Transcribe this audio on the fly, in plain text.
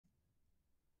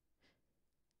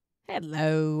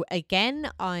Hello again,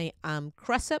 I am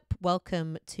Cressup.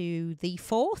 Welcome to the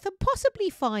fourth and possibly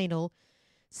final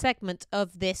segment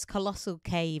of this Colossal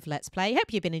Cave Let's Play.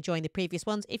 Hope you've been enjoying the previous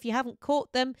ones. If you haven't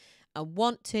caught them and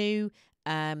want to,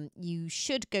 you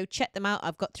should go check them out.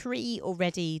 I've got 3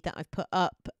 already that I've put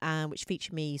up, which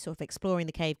feature me sort of exploring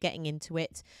the cave, getting into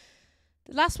it.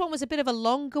 The last one was a bit of a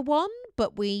longer one,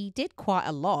 but we did quite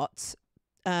a lot.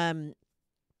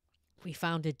 We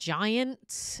found a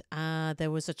giant,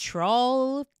 there was a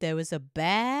troll, there was a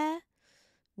bear.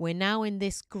 We're now in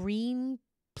this green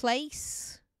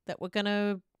place that we're going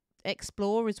to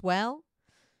explore as well.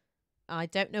 I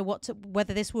don't know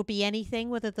whether this will be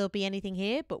anything, whether there'll be anything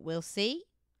here, but we'll see.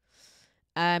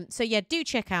 So yeah, do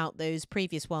check out those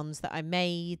previous ones that I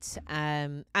made,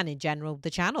 and in general,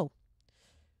 the channel.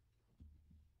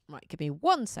 Right, give me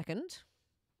 1 second.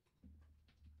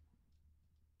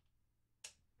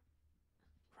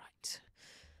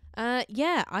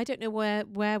 Yeah, I don't know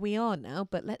where we are now,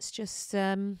 but let's just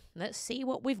let's see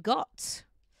what we've got.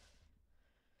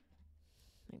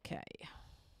 Okay.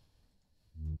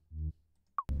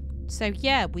 So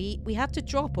yeah, we had to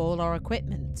drop all our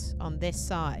equipment on this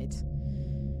side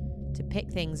to pick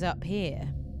things up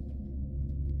here.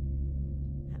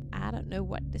 And I don't know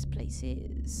what this place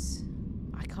is.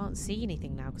 I can't see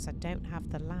anything now because I don't have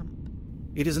the lamp.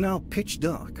 It is now pitch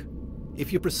dark.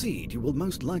 If you proceed, you will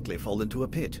most likely fall into a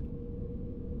pit.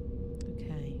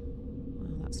 Okay.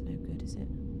 Well, that's no good, is it?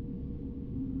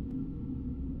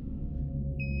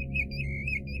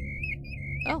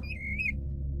 Oh.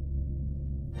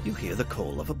 You hear the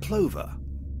call of a plover.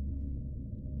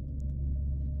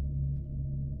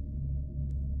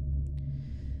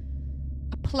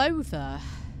 A plover.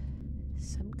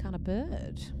 Some kind of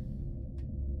bird.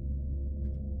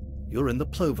 You're in the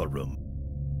plover room.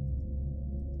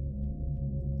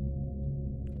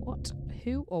 What?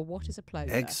 Who or what is a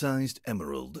plover? Egg-sized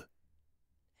emerald.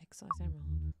 Egg-sized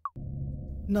emerald.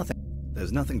 Nothing.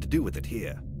 There's nothing to do with it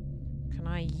here. Can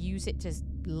I use it to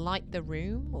light the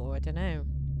room? Or I don't know.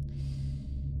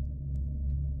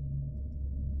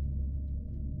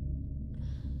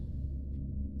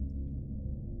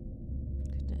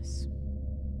 Goodness.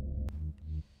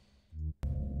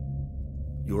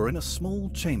 You are in a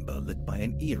small chamber lit by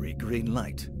an eerie green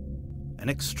light. An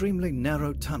extremely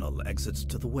narrow tunnel exits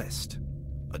to the west.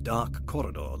 A dark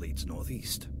corridor leads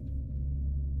northeast.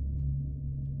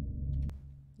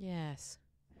 Yes.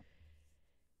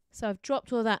 So I've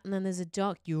dropped all that, and then there's a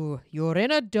dark... You're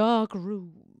in a dark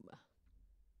room.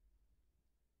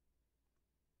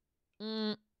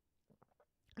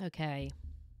 Okay.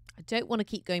 I don't want to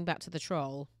keep going back to the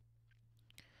troll.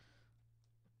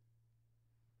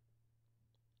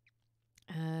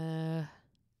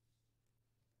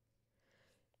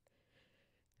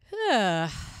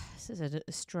 This is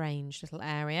a strange little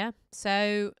area.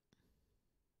 So,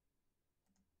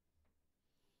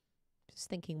 just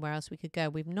thinking where else we could go.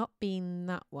 We've not been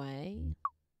that way.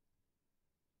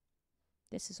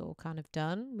 This is all kind of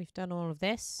done. We've done all of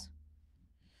this.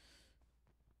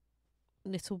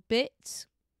 Little bit.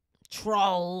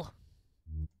 Troll.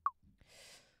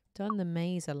 Done the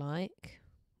maze alike.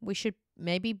 We should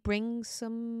maybe bring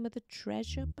some of the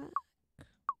treasure back.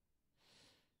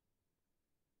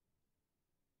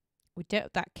 We don't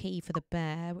have that key for the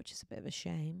bear, which is a bit of a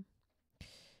shame.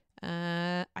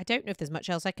 I don't know if there's much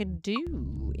else I can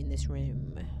do in this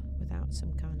room without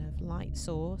some kind of light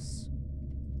source.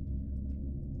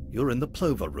 You're in the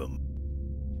plover room.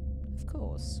 Of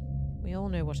course. We all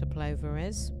know what a plover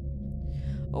is.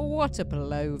 Oh, what a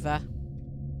plover.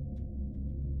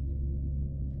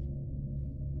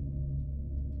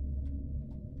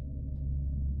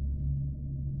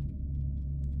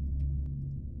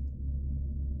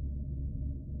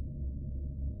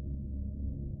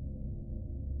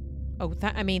 Oh,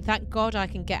 I mean, thank God I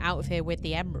can get out of here with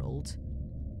the emerald.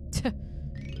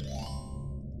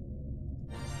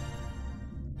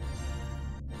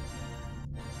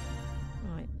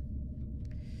 Right.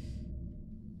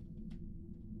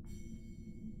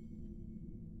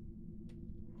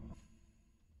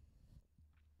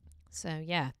 So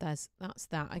yeah, that's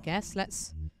that, I guess.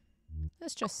 Let's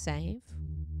just save.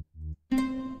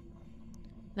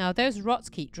 Now those rots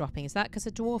keep dropping. Is that because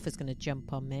a dwarf is going to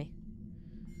jump on me?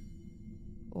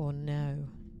 Or no?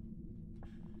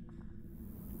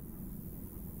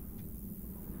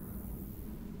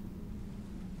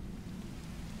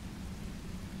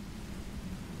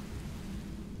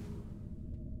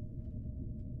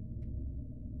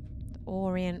 The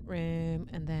Orient room,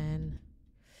 and then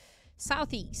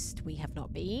southeast we have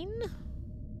not been.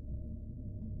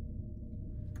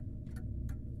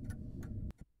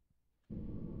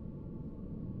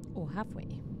 Or have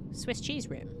we? Swiss cheese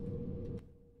room.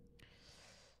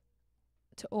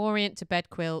 To orient to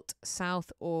bed quilt,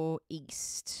 south or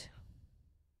east?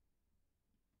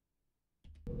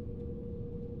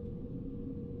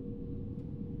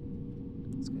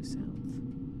 Let's go south.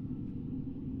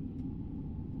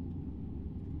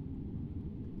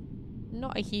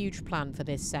 Not a huge plan for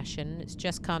this session. It's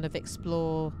just kind of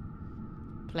explore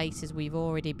places we've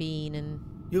already been and...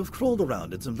 You've crawled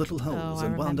around in some little holes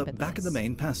and wound up back in the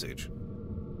main passage.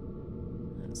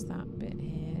 That's that bit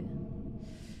here.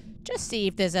 Just see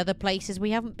if there's other places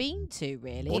we haven't been to,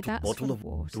 really. That's bottle of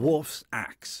water. dwarf's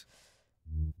axe.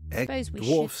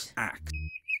 Dwarf's axe.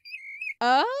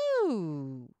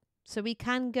 Oh! So we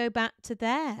can go back to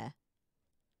there.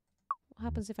 What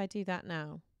happens if I do that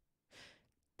now?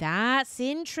 That's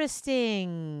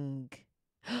interesting.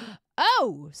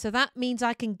 Oh! So that means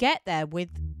I can get there with...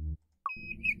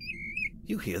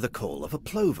 You hear the call of a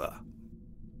plover.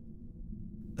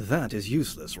 That is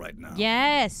useless right now.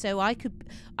 Yeah, so I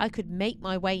could make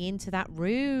my way into that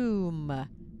room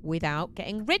without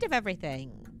getting rid of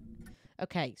everything.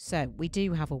 Okay, so we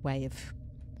do have a way of...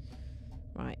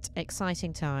 Right,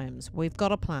 exciting times. We've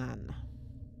got a plan.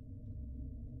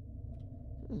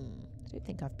 I don't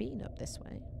think I've been up this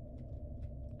way.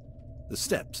 The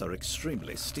steps are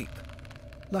extremely steep.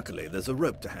 Luckily, there's a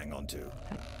rope to hang on to.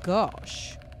 Thank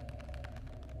gosh.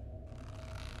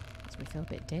 Makes me feel a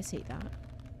bit dizzy, that.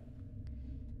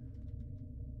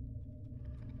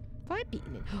 Have I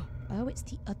beaten it? Oh, it's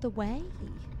the other way.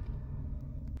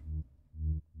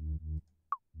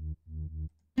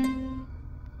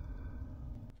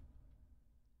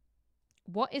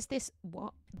 What is this?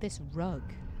 What? This rug?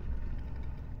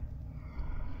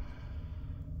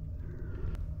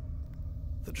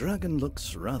 The dragon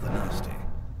looks rather nasty.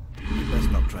 You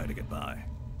best not try to get by.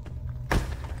 You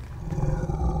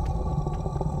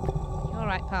all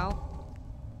right, pal?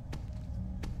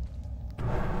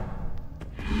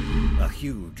 A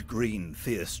huge, green,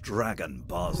 fierce dragon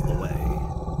bars the way.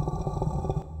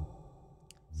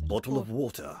 So Bottle of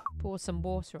water. Pour some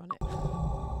water on it.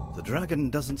 The dragon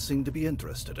doesn't seem to be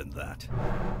interested in that.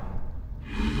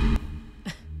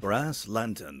 Brass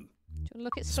lantern. Do you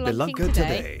want to look at spelunking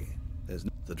today?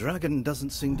 The dragon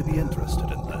doesn't seem to be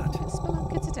interested in that.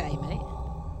 Spelunker today, mate.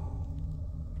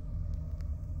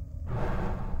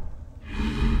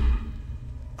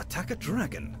 Attack a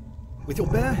dragon with your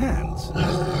bare hands.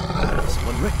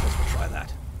 Someone reckless would try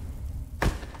that.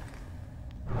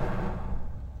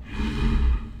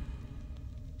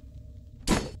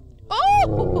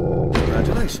 Oh!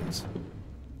 Congratulations.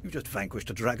 You just vanquished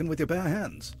a dragon with your bare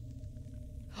hands.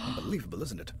 Unbelievable,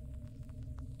 isn't it?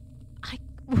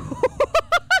 What?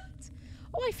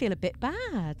 Oh, I feel a bit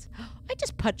bad. I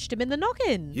just punched him in the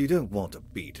noggin. You don't want to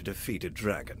beat a defeated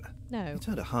dragon. No. It's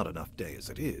had a hard enough day as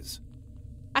it is.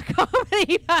 I can't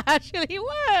believe that actually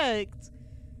worked.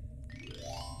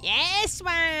 Yes,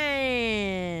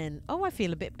 man. Oh, I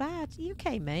feel a bit bad. Are you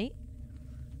okay, mate?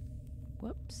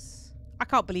 Whoops. I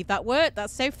can't believe that worked.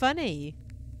 That's so funny.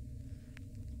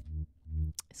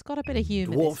 It's got a bit of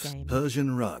humour, Dwarf's this game.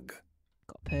 Persian rug.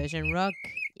 Got Persian rug.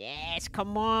 Yes,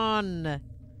 come on.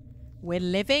 We're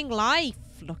living life.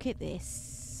 Look at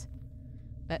this.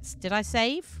 Did I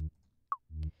save?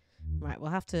 Right,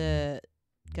 we'll have to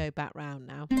go back round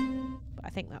now. But I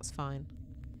think that's fine.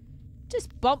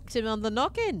 Just bumped him on the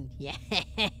noggin.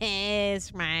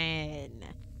 Yes, man.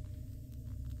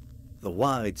 The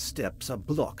wide steps are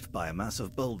blocked by a mass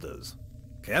of boulders.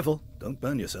 Careful, don't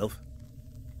burn yourself.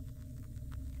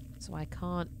 So I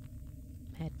can't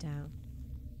head down.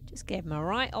 Just gave him a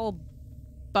right old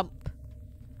bump.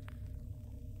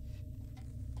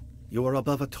 You are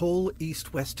above a tall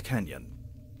east-west canyon.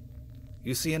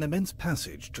 You see an immense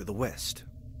passage to the west.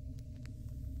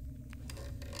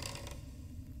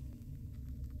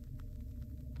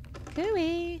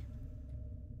 Cooey.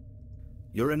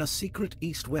 You're in a secret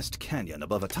east-west canyon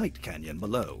above a tight canyon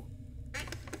below.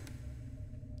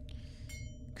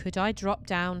 Could I drop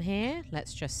down here?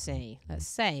 Let's just see. Let's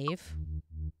save.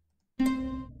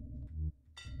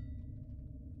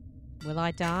 Will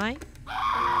I die?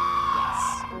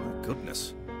 Yes. My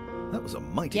goodness. That was a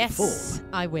mighty fall. Yes,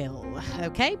 I will.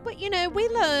 Okay, but you know, we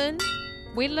learn.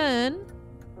 We learn.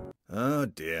 Oh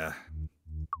dear.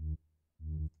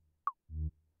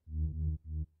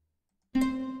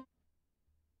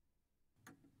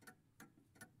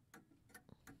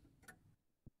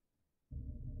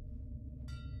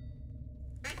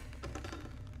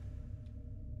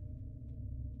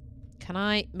 Can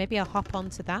I... Maybe I'll hop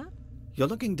onto that? You're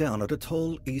looking down at a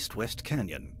tall east-west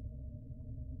canyon.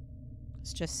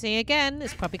 Let's just see again.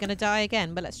 It's probably going to die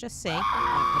again, but let's just see. Okay.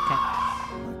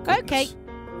 My Okay.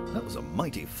 goodness. That was a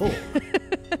mighty fall.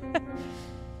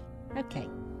 Okay,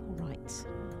 all right.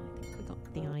 I think we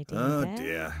got the idea Oh there.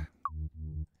 dear. I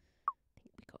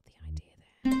think we got the idea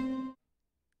there.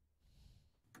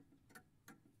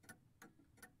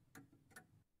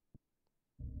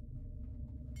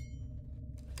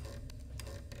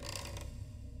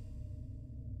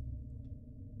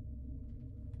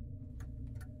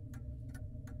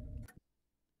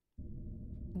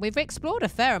 We've explored a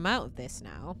fair amount of this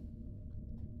now.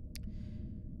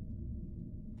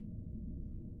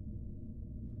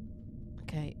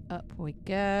 Okay, up we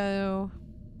go.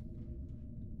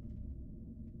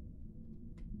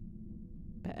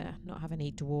 Better not have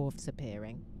any dwarves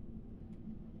appearing.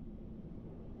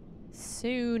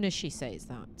 Soon as she says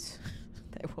that,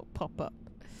 they will pop up.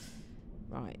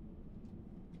 Right.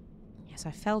 Yes,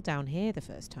 I fell down here the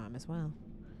first time as well.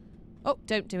 Oh,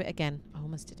 don't do it again. I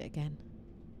almost did it again.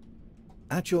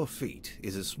 At your feet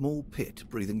is a small pit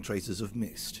breathing traces of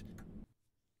mist.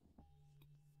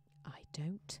 I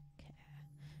don't care.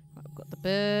 Right, we've got the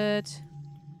bird.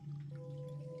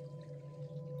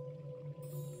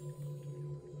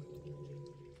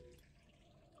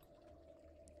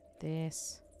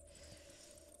 This.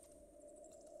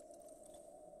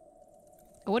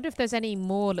 I wonder if there's any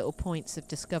more little points of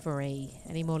discovery,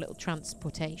 any more little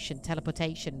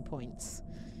teleportation points.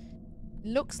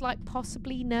 Looks like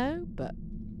possibly no, but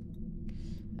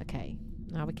okay.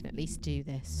 Now we can at least do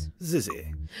this.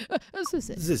 Zizzy.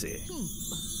 Zizzy. Zizzy.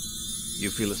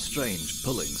 You feel a strange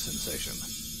pulling sensation.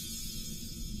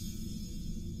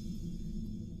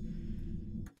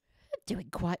 Doing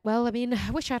quite well. I mean,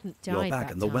 I wish I hadn't died. You're back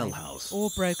that in the time. well house.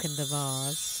 Or broken the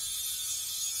vase.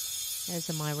 Those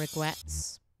are my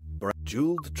regrets.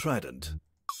 Jeweled trident.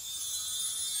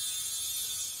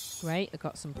 Great, I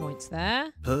got some points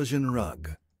there. Persian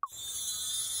rug.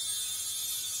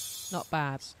 Not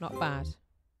bad, not bad.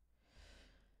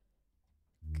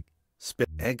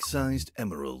 Egg-sized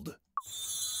emerald.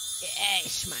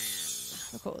 Yes,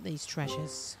 man. Look at all these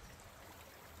treasures.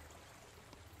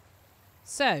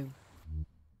 So.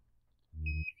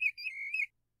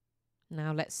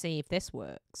 Now let's see if this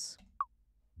works.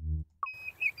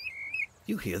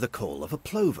 You hear the call of a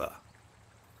plover.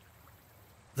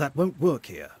 That won't work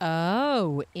here.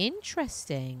 Oh,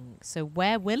 interesting. So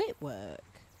where will it work?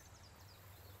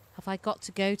 Have I got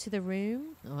to go to the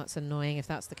room? Oh, that's annoying if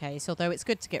that's the case. Although it's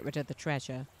good to get rid of the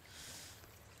treasure.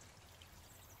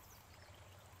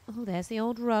 Oh, there's the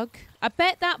old rug. I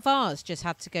bet that vase just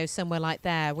had to go somewhere like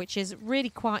there, which is really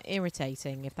quite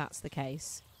irritating if that's the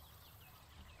case.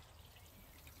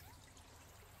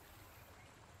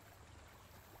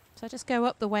 So I just go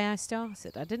up the way I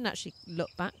started. I didn't actually look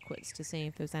backwards to see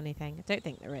if there was anything. I don't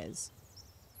think there is.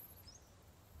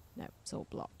 No, it's all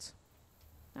blocked.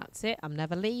 That's it. I'm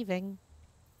never leaving.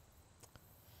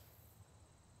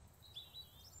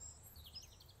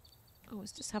 Oh,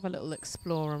 let's just have a little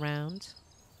explore around.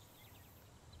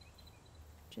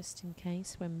 Just in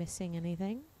case we're missing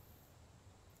anything.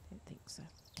 Don't think so.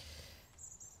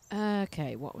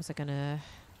 Okay, what was I gonna...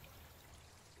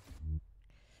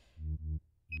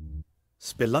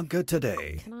 Spelunker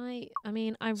today. Can I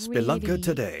mean, I Spelunker really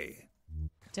today.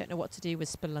 don't know what to do with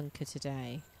Spelunker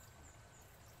today.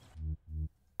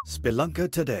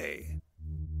 Spelunker today.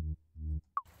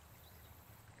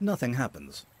 Nothing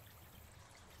happens.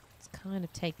 It's kind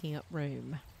of taking up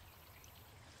room.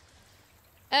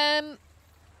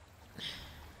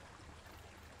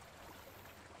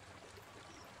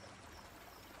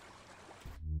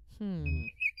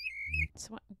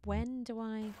 So when do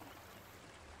I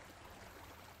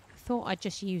thought I'd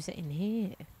just use it in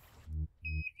here.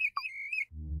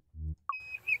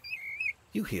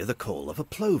 You hear the call of a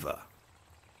plover.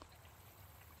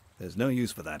 There's no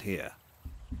use for that here.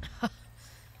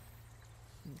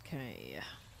 Okay.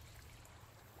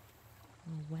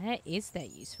 Where is there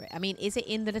use for it? I mean, is it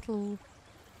in the little...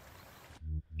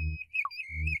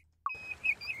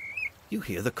 You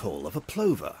hear the call of a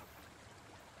plover.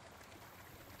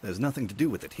 There's nothing to do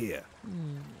with it here.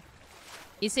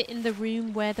 Is it in the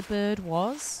room where the bird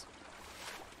was?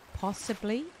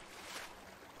 Possibly.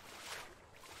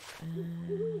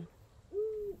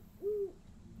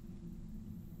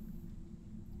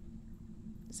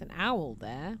 There's an owl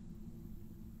there.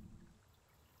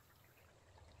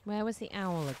 Where was the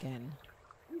owl again?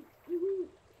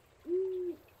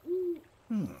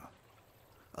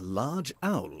 A large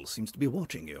owl seems to be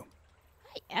watching you.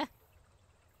 Yeah.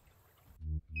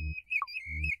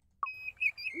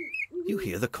 You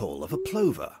hear the call of a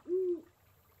plover.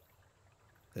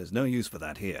 There's no use for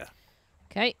that here.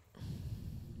 Okay.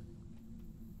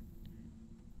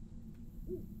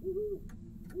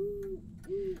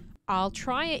 I'll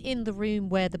try it in the room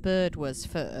where the bird was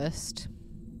first,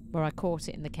 where I caught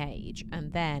it in the cage,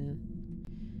 and then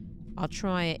I'll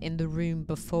try it in the room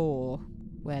before,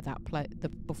 where that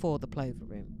before the plover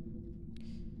room.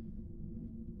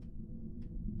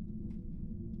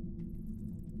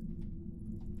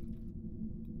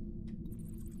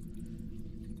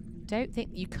 Don't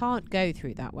think you can't go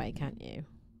through that way, can you?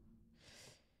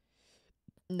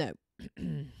 No.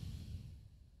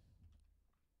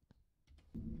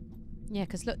 Yeah,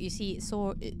 because look, you see,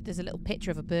 there's a little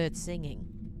picture of a bird singing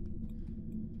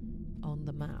on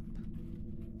the map.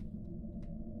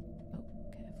 Oh,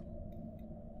 careful.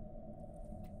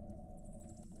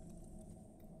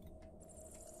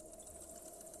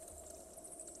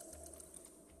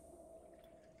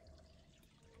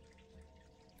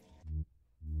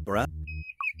 Brad,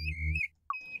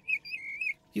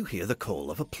 you hear the call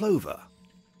of a plover.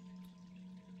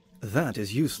 That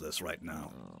is useless right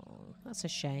now. Oh, that's a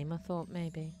shame. I thought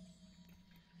maybe.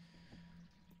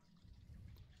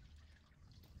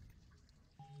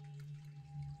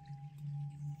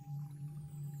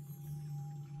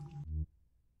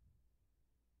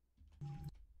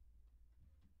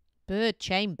 Bird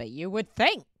chamber, you would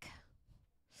think.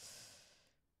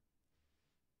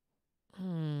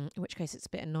 In which case it's a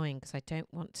bit annoying because I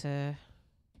don't want to...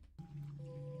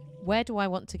 Where do I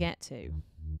want to get to?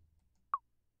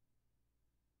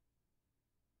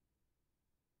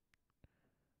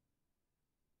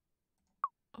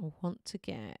 I want to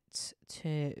get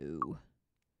to...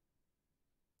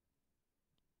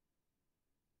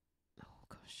 Oh,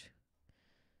 gosh.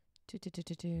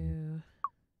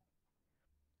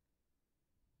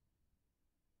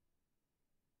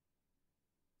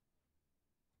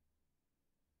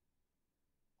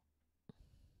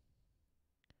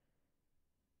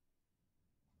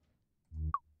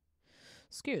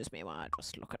 Excuse me while I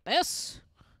just look at this.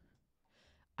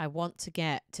 I want to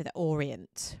get to the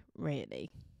Orient,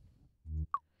 really.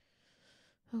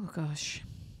 Oh, gosh.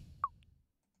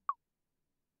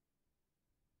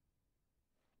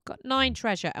 Got 9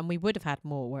 treasure, and we would have had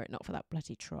more were it not for that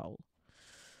bloody troll.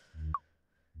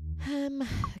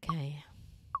 Okay.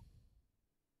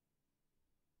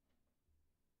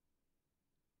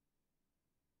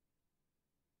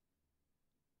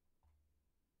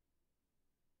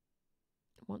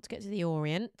 Want to get to the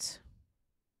Orient.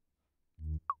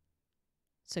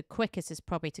 So quickest is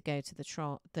probably to go to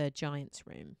the giant's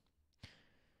room.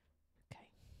 Okay.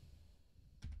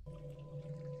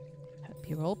 Hope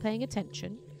you're all paying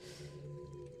attention.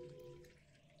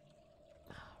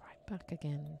 Oh, right, back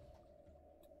again.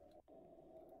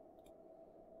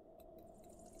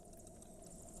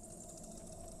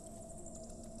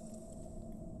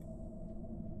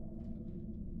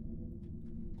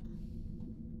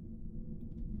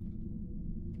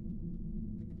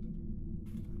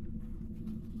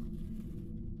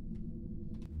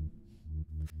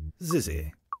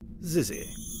 Zizzy. Zizzy.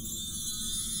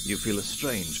 You feel a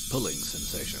strange pulling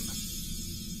sensation.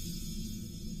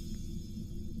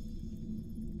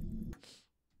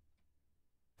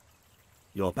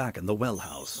 You're back in the well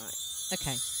house. Right.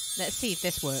 Okay. Let's see if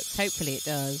this works. Hopefully it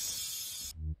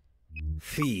does.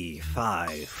 Fee,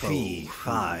 fi, fo,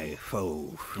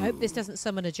 I hope this doesn't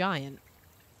summon a giant.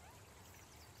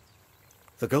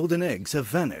 The golden eggs have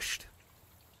vanished.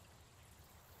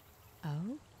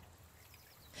 Oh?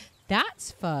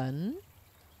 That's fun.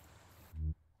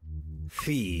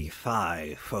 Fee,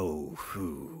 fi, fo,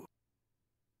 foo.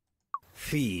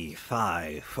 Fee,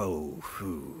 fi, fo,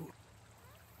 foo.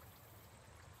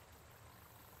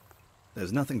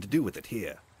 There's nothing to do with it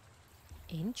here.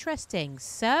 Interesting.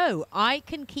 So, I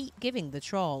can keep giving the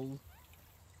troll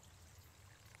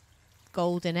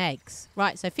golden eggs.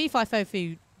 Right, so Fee Fi Fo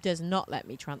Foo does not let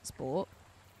me transport.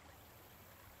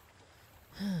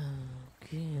 Oh,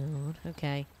 God.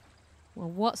 Okay. Well,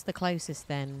 what's the closest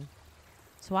then?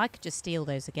 So I could just steal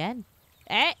those again.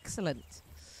 Excellent.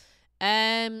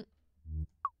 I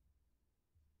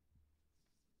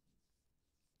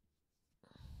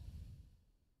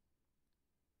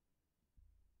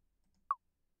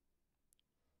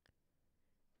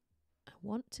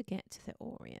want to get to the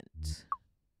Orient.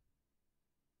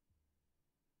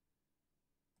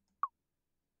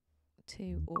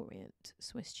 To Orient.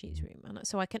 Swiss cheese room.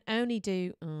 So I can only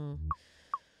do...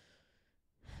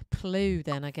 Plu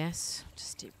then, I guess.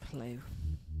 Just do Plu.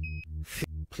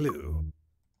 Plu.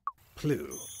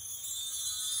 Plu.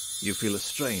 You feel a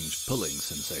strange pulling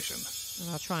sensation.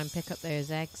 And I'll try and pick up those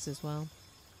eggs as well.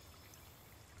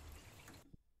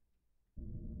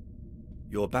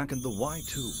 You're back in the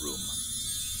Y2 room.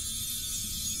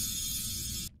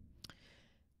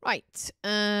 Right.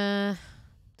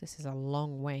 This is a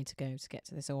long way to go to get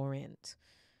to this Orient.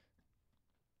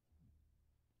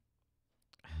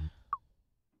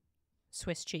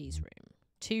 Swiss cheese room.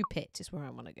 2 Pit is where I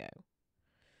want to go.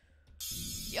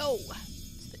 Yo!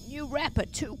 It's the new rapper,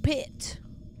 2 Pit.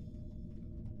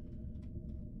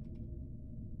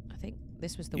 I think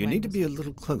this was the way. You need to be a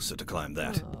little closer to climb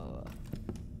that. Oh.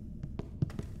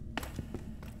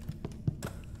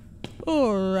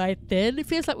 Alright then. It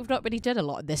feels like we've not really done a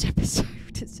lot in this episode.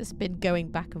 It's just been going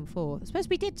back and forth. I suppose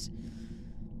we did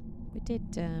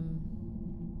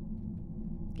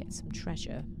get some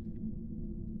treasure.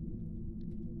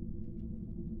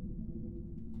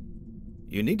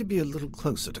 You need to be a little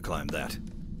closer to climb that.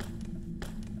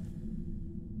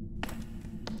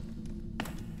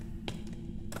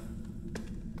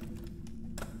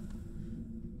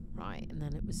 Right, and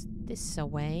then it was this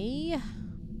away.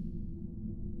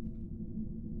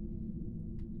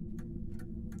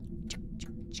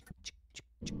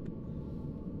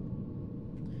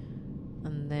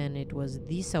 And then it was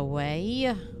this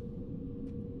away.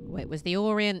 Wait, was the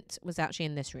Orient was actually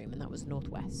in this room, and that was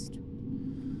northwest.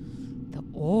 The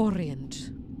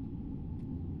Orient.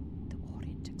 The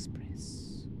Orient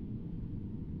Express.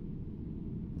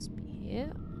 Must be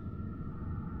here.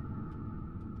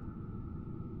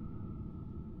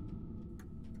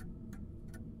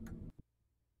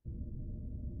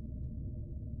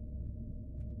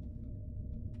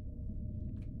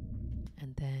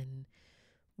 And then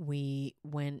we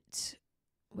went,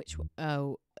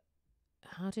 oh,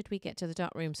 how did we get to the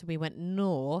dark room? So we went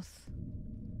north.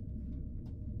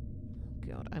 Oh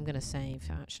God, I'm going to save,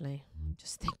 actually. I'm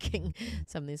just thinking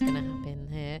something's going to happen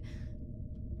here.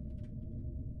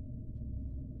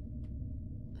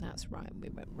 That's right, we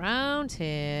went round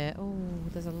here. Oh,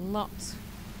 there's a lot.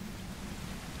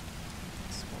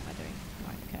 What am I doing?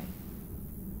 Right, okay.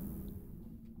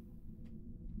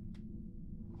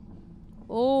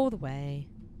 All the way.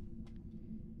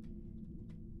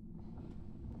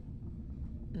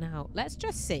 Now, let's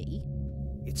just see.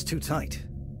 It's too tight.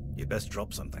 You best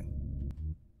drop something.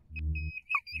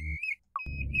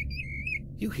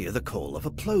 You hear the call of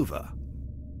a plover.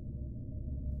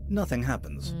 Nothing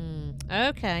happens.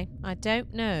 Okay, I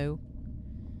don't know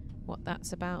what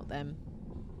that's about then.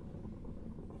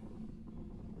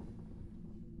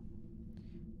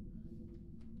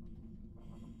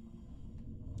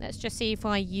 Let's just see if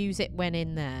I use it when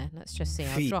in there. Let's just see.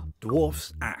 Feet,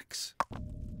 dwarf's axe.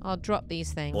 I'll drop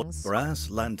these things. Brass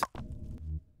lantern.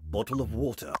 Bottle of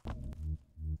water.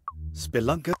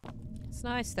 Spelunker. It's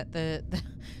nice that the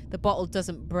bottle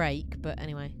doesn't break, but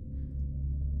anyway.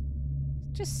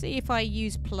 Just see if I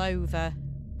use Plover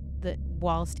that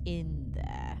whilst in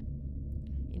there.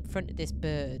 In front of this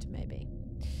bird, maybe.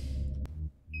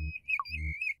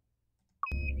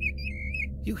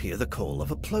 You hear the call of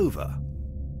a plover.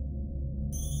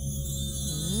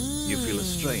 You feel a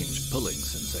strange pulling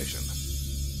sensation.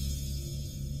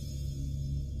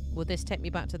 Will this take me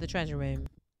back to the treasure room?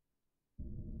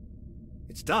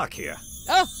 It's dark here.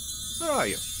 Oh! Where are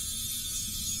you?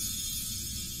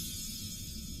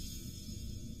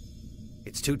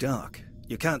 It's too dark.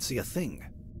 You can't see a thing.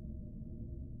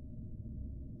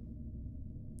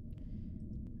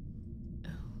 Oh,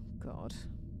 God.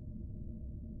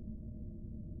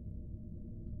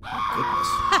 My goodness.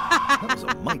 That was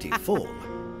a mighty fall.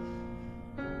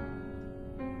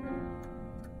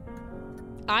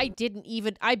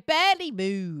 I barely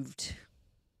moved.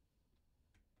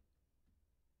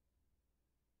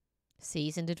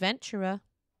 Seasoned adventurer.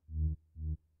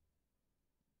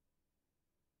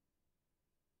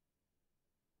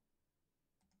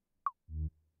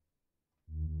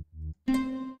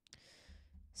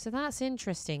 So that's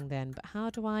interesting then, but how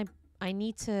do I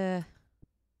need to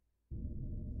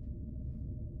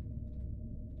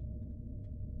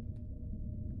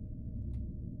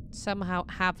somehow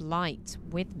have light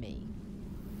with me,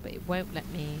 but it won't let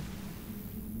me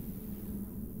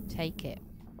take it.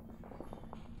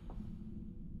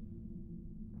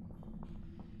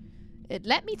 It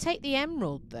let me take the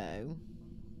emerald though.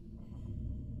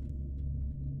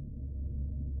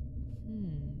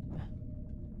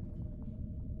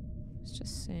 Let's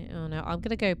just see. Oh no, I'm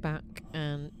gonna go back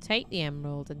and take the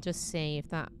emerald and just see if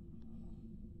that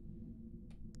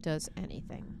does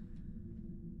anything.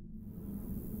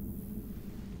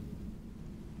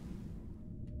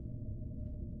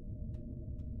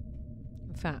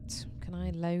 In fact, can I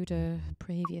load a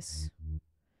previous?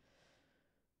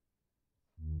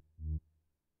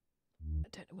 I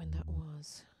don't know when that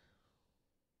was.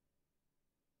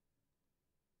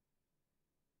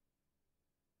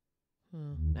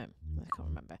 No, I can't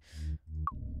remember.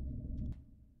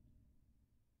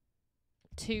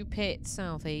 2 pit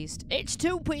southeast. It's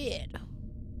 2 pit.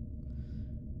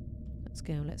 Let's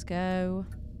go, let's go.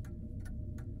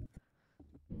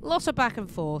 Lots of back and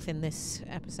forth in this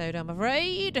episode, I'm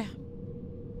afraid.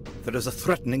 There is a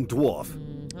threatening dwarf.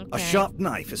 Okay. A sharp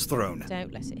knife is thrown.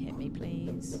 Don't let it hit me,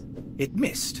 please. It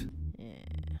missed. Yeah.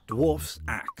 Dwarf's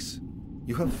axe.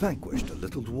 You have vanquished a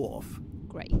little dwarf.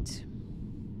 Great.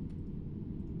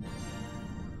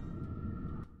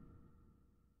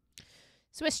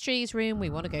 Swiss Tree's room. We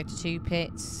want to go to 2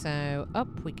 pits, so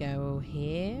up we go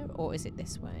here, or is it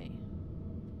this way?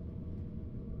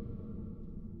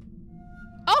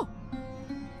 Oh!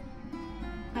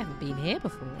 I haven't been here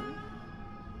before.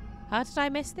 How did I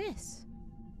miss this?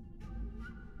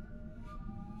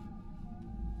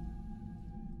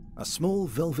 A small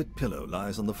velvet pillow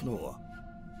lies on the floor.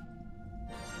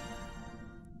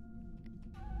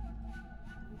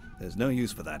 There's no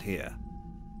use for that here.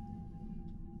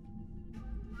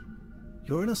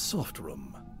 You're in a soft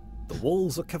room. The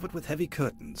walls are covered with heavy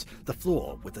curtains, the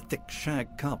floor with a thick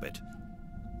shag carpet.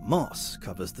 Moss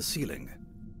covers the ceiling.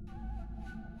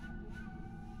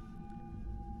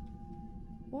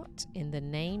 What in the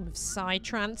name of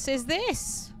Psytrance is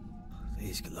this?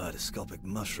 These kaleidoscopic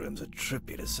mushrooms are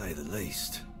trippy to say the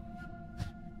least.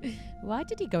 Why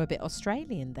did he go a bit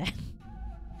Australian then?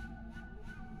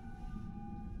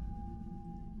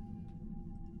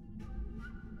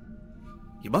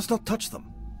 You must not touch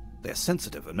them. They're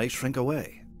sensitive and may shrink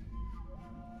away.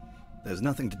 There's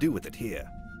nothing to do with it here.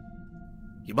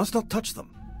 You must not touch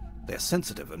them. They're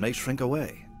sensitive and may shrink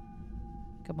away.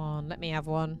 Come on, let me have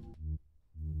one.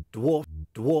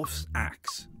 Dwarf's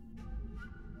axe.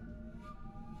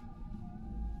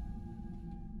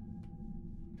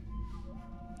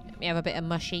 Let me have a bit of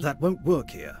mushy. That won't work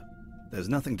here. There's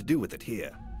nothing to do with it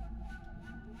here.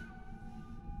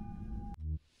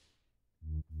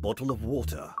 Bottle of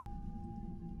water.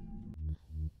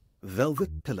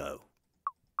 Velvet pillow.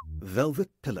 Velvet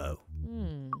pillow.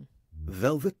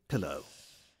 Velvet pillow.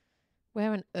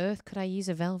 Where on earth could I use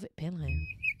a velvet pillow?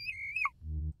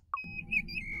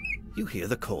 You hear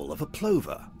the call of a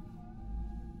plover.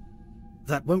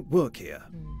 That won't work here.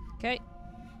 Okay.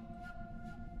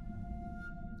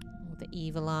 Oh, the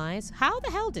evil eyes. How the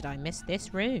hell did I miss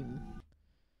this room?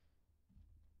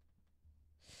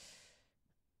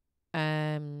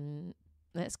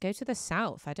 Let's go to the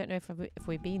south. I don't know if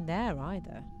we've been there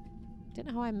either. I don't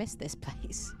know how I missed this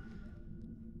place.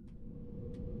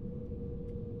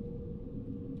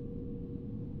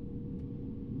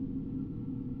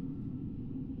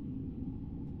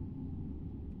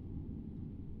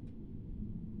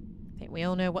 I think we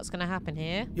all know what's going to happen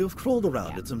here. You've crawled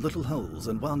around in some little holes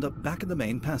and wound up back in the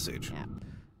main passage. Yep.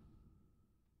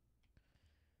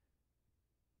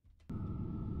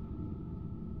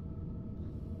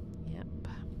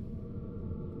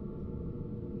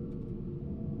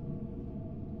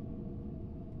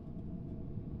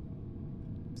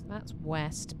 That's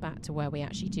west, back to where we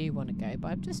actually do want to go.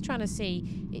 But I'm just trying to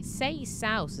see, it says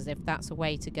south as if that's a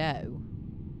way to go.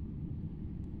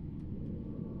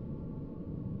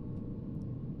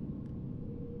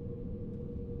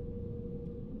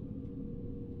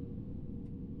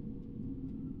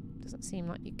 Doesn't seem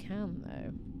like you can,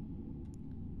 though.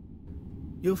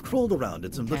 You've crawled around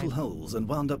in some little holes and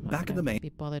wound up back in the main... Be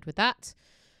bothered with that.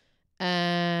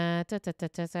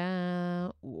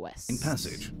 West. In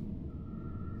passage.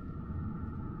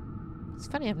 It's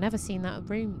funny, I've never seen that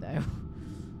room, though.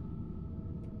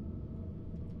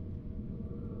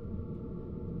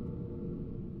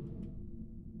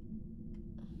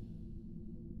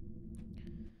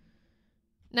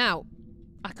 Now,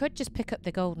 I could just pick up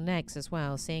the golden eggs as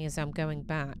well, seeing as I'm going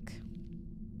back.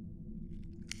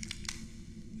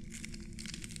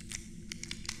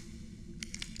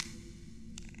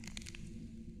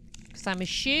 Because I'm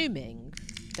assuming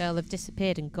they'll have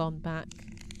disappeared and gone back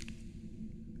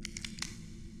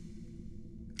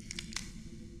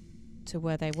to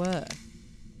where they were.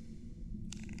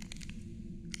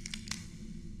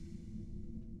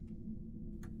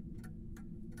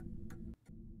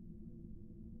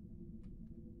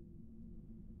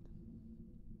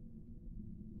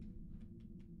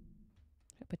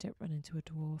 Hope I don't run into a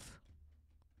dwarf.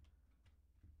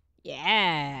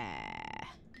 Yeah!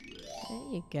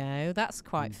 There you go. That's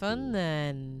quite fun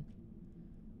then.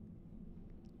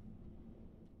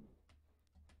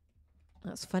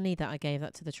 That's funny that I gave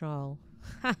that to the troll.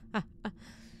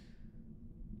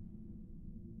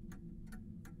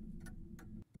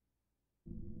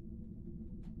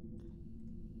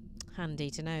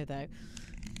 Handy to know, though.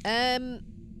 So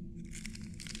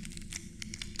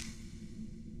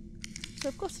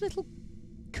I've got a little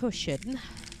cushion.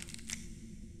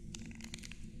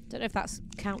 Don't know if that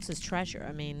counts as treasure.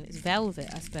 I mean, it's velvet,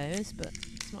 I suppose, but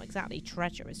it's not exactly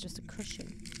treasure. It's just a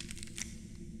cushion.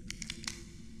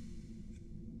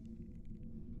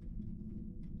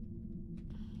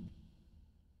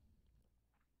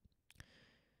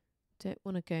 Don't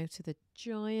want to go to the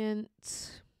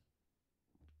giant.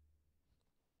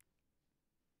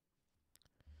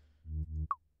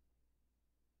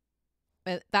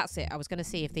 That's it. I was going to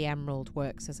see if the emerald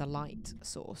works as a light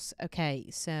source. Okay,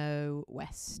 so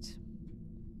west.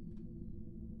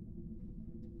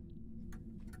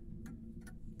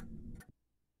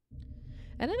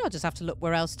 And then I'll just have to look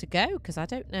where else to go, because I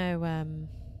don't know...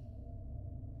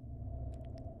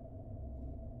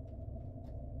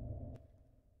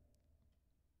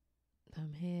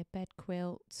 I'm here, bed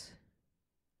quilt.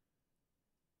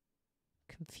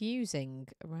 Confusing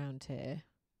around here.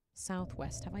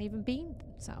 Southwest. Have I even been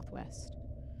southwest?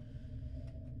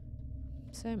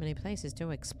 So many places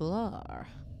to explore.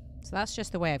 So that's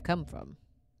just the way I've come from.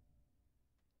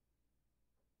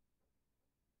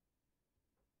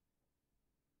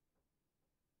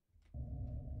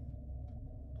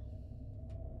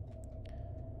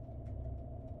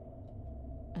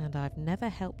 And I've never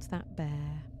helped that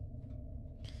bear.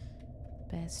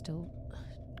 The bear's still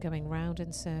going round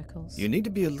in circles. You need to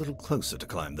be a little closer to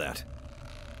climb that.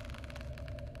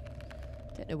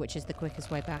 Don't know which is the quickest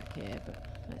way back here,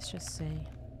 but let's just see.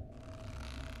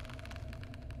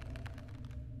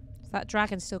 Is that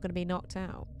dragon still going to be knocked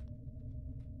out?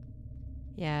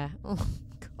 Yeah. Oh,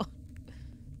 God.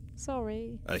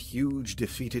 Sorry. A huge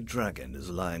defeated dragon is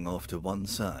lying off to one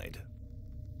side.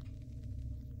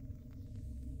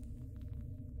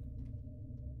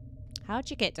 How'd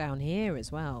you get down here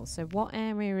as well? So what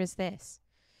area is this?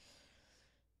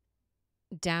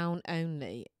 Down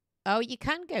only. Oh, you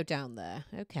can go down there.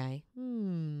 Okay.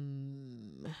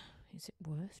 Is it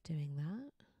worth doing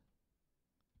that?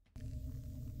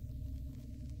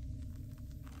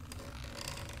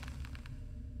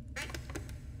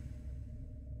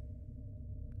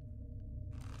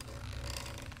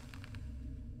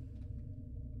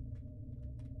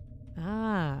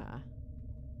 Ah.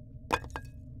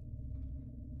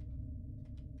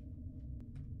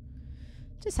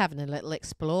 Just having a little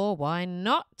explore. Why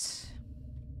not?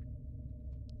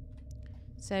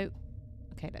 So,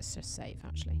 okay, let's just save,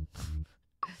 actually.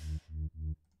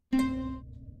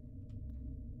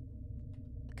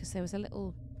 Because there was a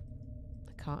little...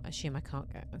 I assume I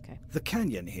can't go. Okay. The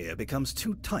canyon here becomes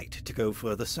too tight to go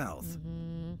further south.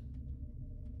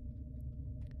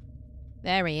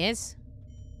 There he is.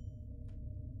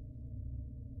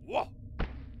 Whoa.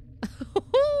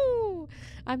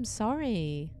 I'm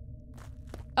sorry.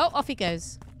 Oh, off he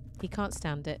goes. He can't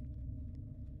stand it.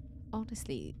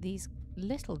 Honestly, these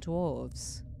little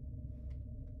dwarves,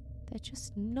 they're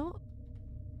just not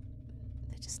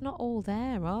all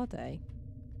there, are they?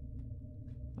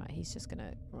 Right, he's just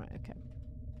gonna... Right, okay.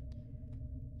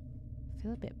 I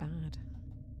feel a bit bad.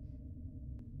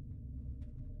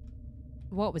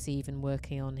 What was he even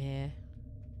working on here?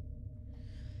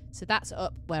 So that's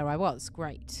up where I was.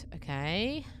 Great.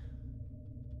 Okay.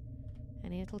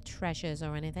 Any little treasures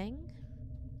or anything?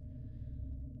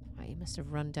 Right, he must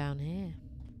have run down here.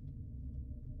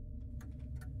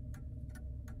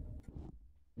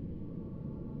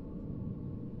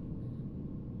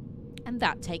 And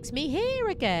that takes me here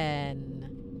again.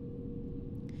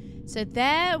 So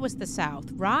there was the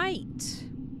south. Right.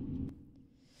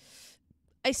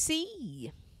 I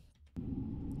see.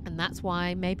 And that's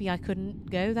why maybe I couldn't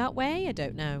go that way. I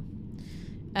don't know.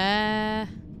 Right,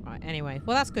 anyway.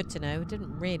 Well, that's good to know. It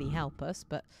didn't really help us,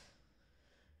 but...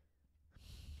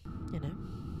 You know.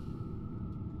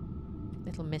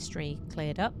 Little mystery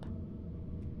cleared up.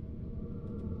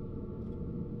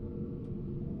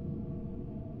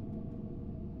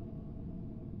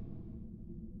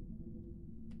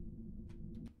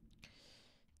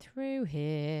 Through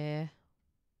here.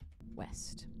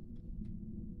 West.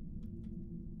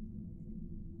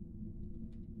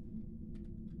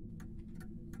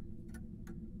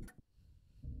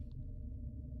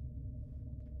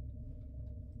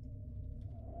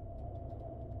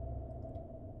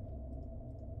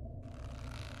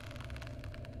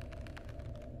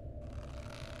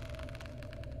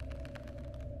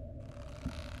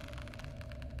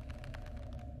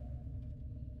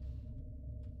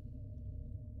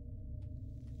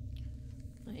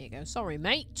 There you go. Sorry,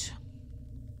 mate.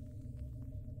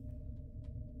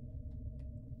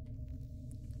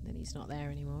 Then he's not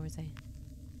there anymore, is he?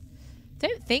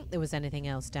 Don't think there was anything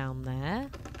else down there.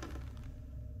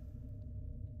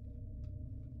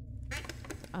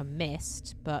 I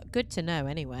missed, but good to know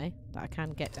anyway that I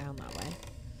can get down that way.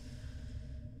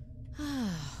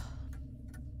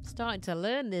 Starting to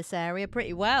learn this area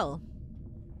pretty well.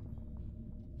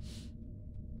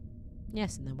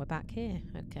 Yes, and then we're back here.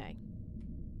 Okay.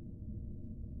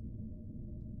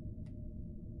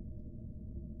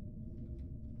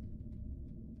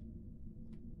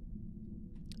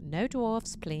 No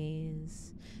dwarfs,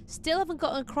 please. Still haven't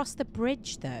gotten across the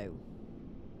bridge, though.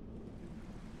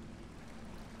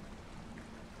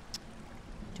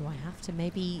 Do I have to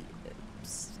maybe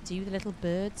do the little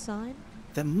bird sign?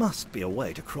 There must be a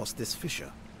way to cross this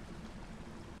fissure.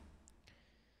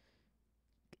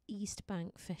 East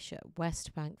Bank Fissure,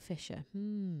 West Bank Fissure.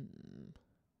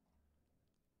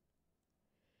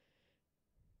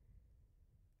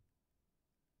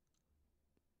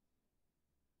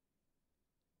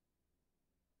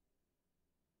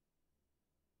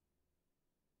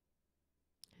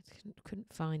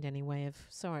 Couldn't find any way of...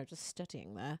 Sorry, I'm just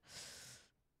studying there.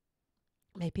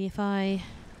 Maybe if I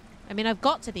mean, I've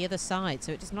got to the other side,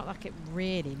 so it's not like it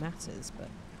really matters, but...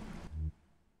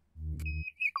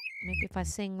 Maybe if I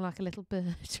sing like a little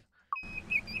bird.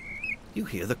 You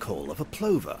hear the call of a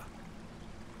plover.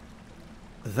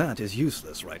 That is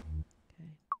useless, right?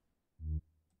 Okay.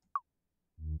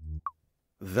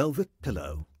 Velvet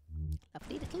pillow.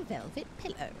 Lovely little velvet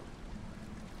pillow.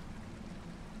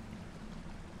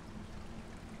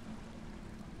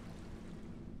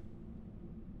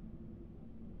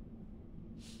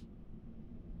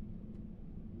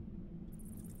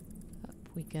 Up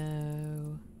we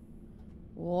go.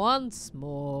 Once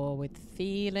more with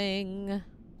feeling.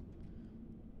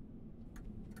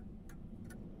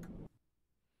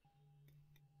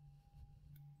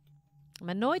 I'm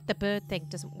annoyed the bird thing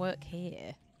doesn't work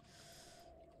here.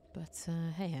 But,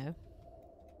 hey-ho.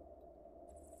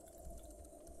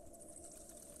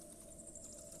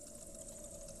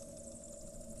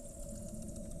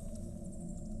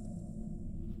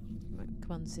 Right,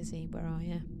 come on, Zizzy, where are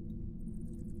you?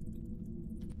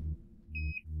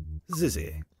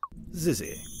 Zizzy.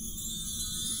 Zizzy.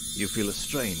 You feel a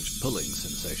strange pulling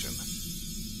sensation.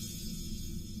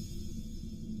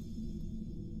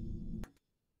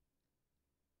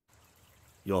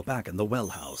 You're back in the well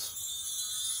house.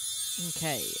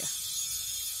 Okay.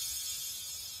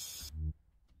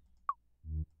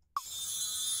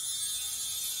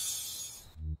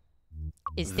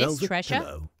 Is this Velvet treasure?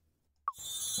 pillow.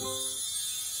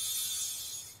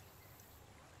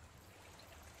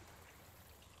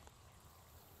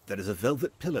 There is a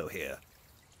velvet pillow here.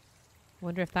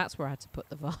 Wonder if that's where I had to put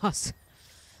the vase.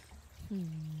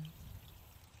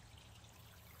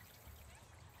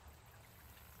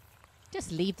 Just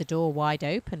leave the door wide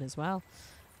open as well.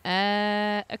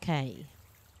 Okay.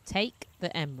 Take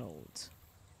the emerald.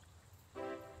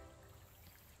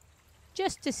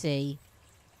 Just to see.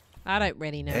 I don't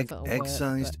really know if it'll work.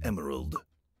 Egg-sized emerald.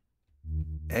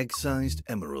 Egg-sized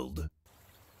emerald.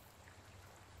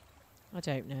 I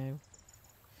don't know.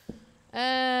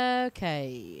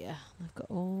 Okay. I've got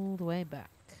all the way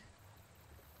back.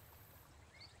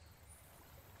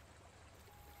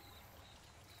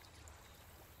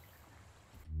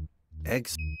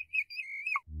 Eggs.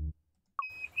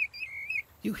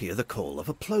 You hear the call of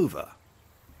a plover.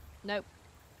 Nope.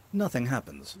 Nothing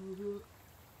happens.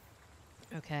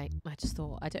 Okay. I just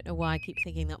thought, I don't know why I keep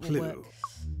thinking that will Clue. work.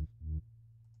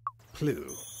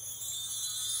 Clue.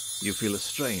 You feel a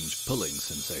strange pulling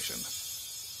sensation.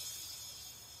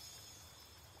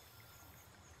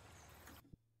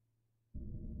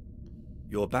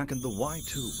 You're back in the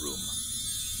Y2 room.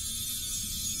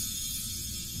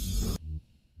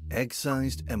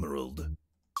 Egg-sized emerald.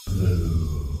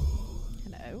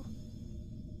 Hello.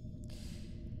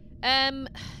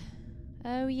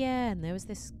 Oh yeah, and there was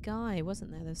this guy,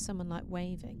 wasn't there? There was someone like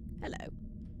waving. Hello.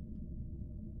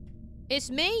 It's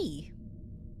me.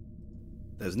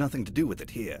 There's nothing to do with it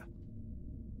here.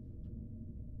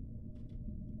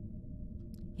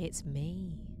 It's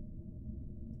me.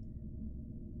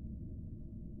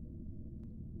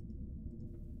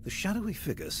 The shadowy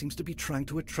figure seems to be trying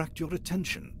to attract your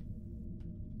attention.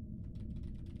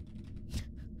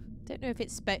 Don't know if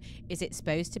it's is it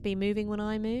supposed to be moving when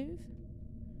I move?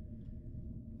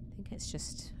 I think it's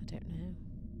just, I don't know.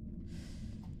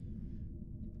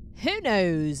 Who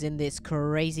knows in this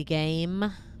crazy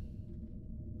game?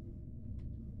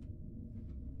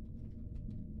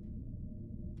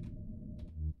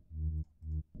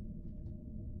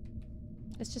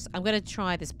 It's just, I'm going to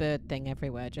try this bird thing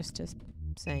everywhere just to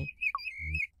see.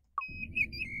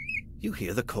 You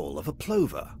hear the call of a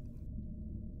plover.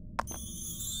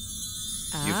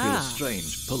 You feel a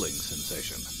strange pulling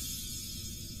sensation.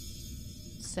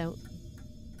 So,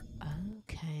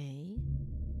 okay.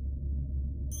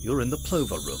 You're You're in the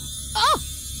plover room. Oh!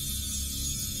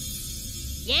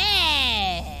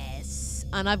 Yes!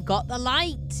 And I've got the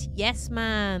light. Yes,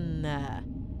 man.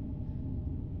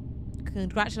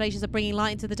 Congratulations on bringing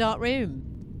light into the dark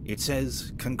room. It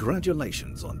says,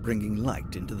 "Congratulations on bringing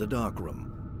light into the dark room."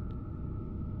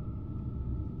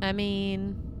 I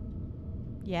mean,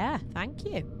 yeah, thank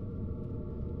you.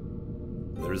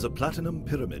 There is a platinum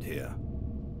pyramid here.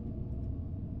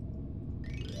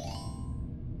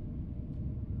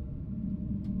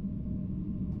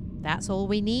 That's all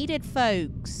we needed,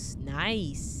 folks.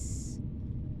 Nice.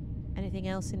 Anything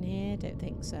else in here? Don't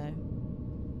think so.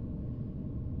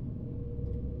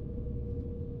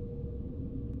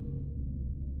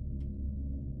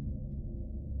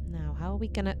 Now, how are we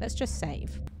gonna... Let's just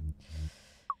save.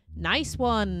 Nice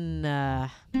one.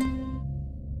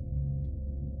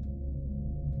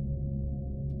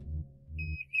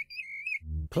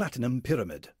 Platinum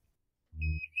pyramid.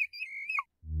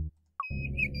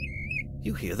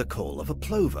 You hear the call of a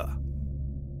plover.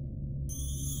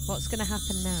 What's gonna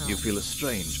happen now? You feel a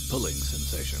strange pulling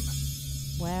sensation.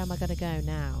 Where am I gonna go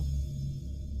now?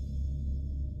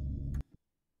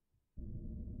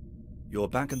 You're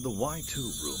back in the Y2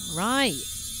 room. Right.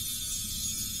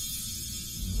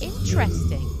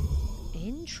 Interesting.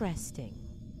 Interesting.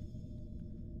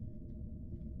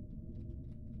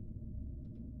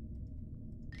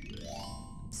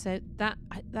 So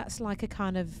that's like a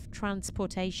kind of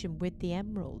transportation with the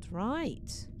emerald,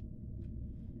 right?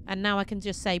 And now I can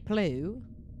just say Plu.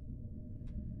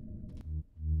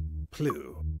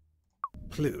 Plu.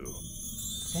 Plu.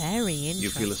 Very interesting. You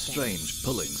feel a strange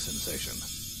pulling sensation.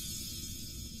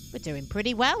 We're doing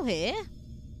pretty well here.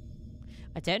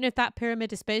 I don't know if that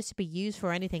pyramid is supposed to be used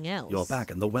for anything else. You're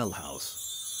back in the well house.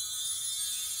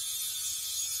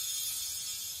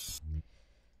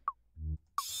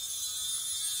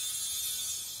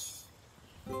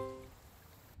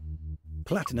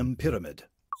 Platinum pyramid.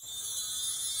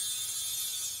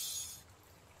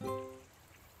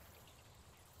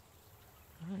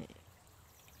 Right.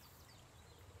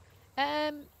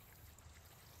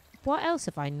 What else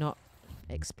have I not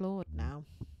explored now?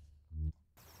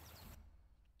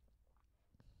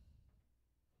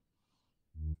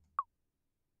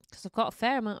 Because I've got a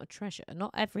fair amount of treasure.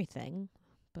 Not everything,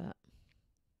 but...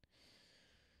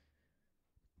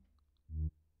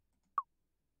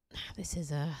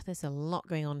 There's a lot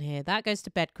going on here. That goes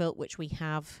to bed quilt, which we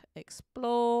have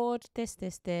explored. This.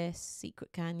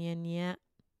 Secret canyon, yeah.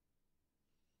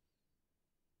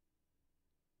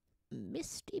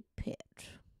 Misty pit.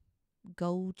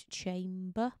 Gold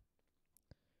chamber.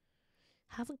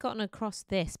 Haven't gotten across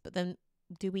this, but then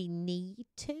do we need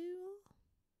to?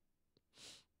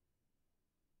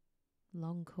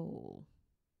 Long haul.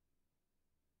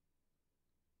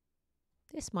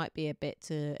 This might be a bit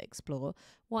to explore.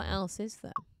 What else is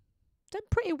there? Done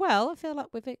pretty well. I feel like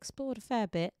we've explored a fair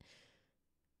bit.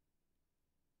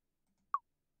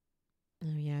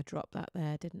 Oh yeah, I dropped that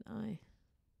there, didn't I?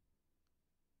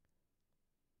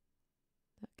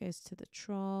 That goes to the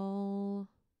troll.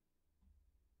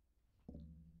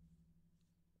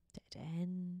 Dead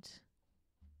end.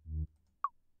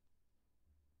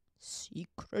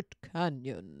 Secret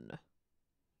canyon.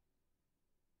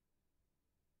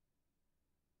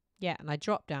 Yeah, and I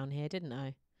dropped down here, didn't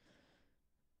I?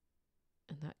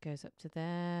 And that goes up to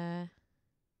there.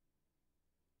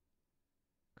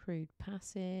 Crude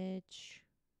passage.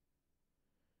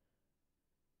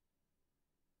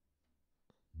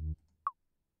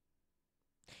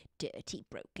 Dirty,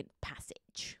 broken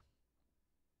passage.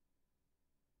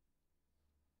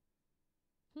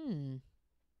 I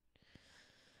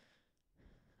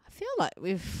feel like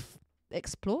we've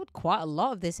explored quite a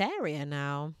lot of this area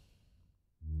now.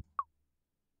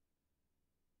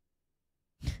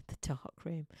 The dark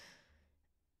room.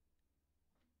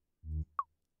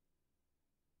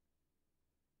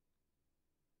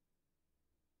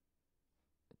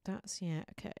 That's, yeah,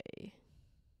 okay.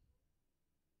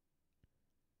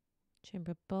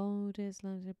 Chamber of boulders,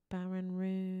 loads of barren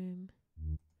room.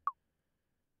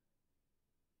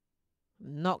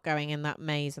 I'm not going in that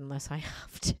maze unless I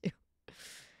have to.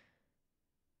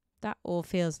 That all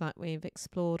feels like we've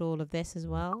explored all of this as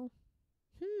well.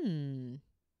 I'm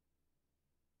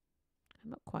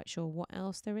not quite sure what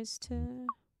else there is to...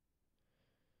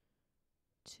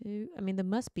 I mean, there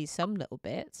must be some little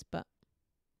bits, but...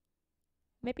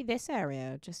 Maybe this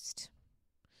area, just...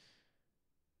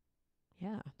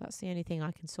 Yeah, that's the only thing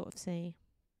I can sort of see.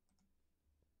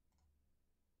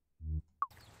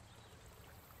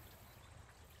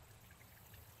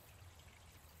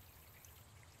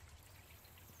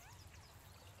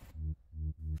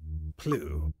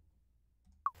 Plu.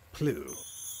 Plu.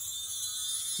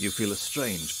 You feel a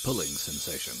strange pulling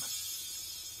sensation.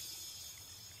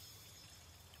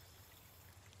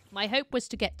 My hope was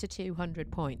to get to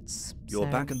 200 points. You're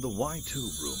so back in the Y2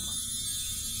 room.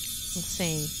 we'll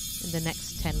see in the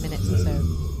next 10 minutes or so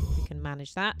if we can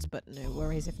manage that, but no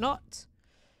worries if not.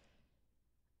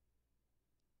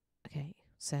 Okay,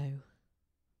 so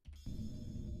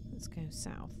let's go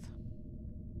south.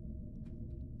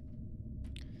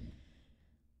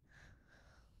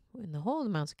 We're in the Hall of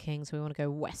the Mountain King, so we want to go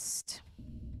west.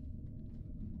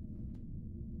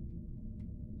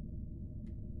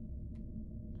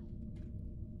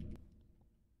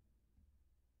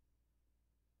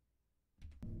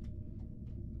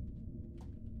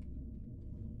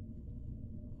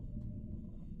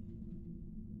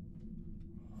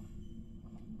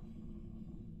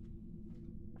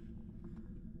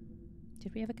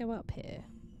 Did we ever go up here?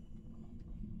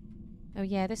 Oh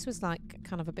yeah, this was like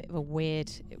kind of a bit of a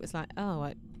weird... It was like,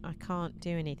 oh, I can't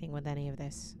do anything with any of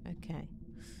this. Okay.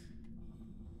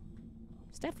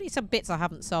 There's definitely some bits I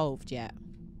haven't solved yet.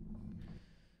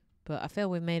 But I feel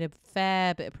we've made a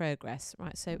fair bit of progress.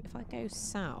 Right, so if I go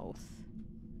south...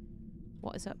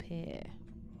 What is up here?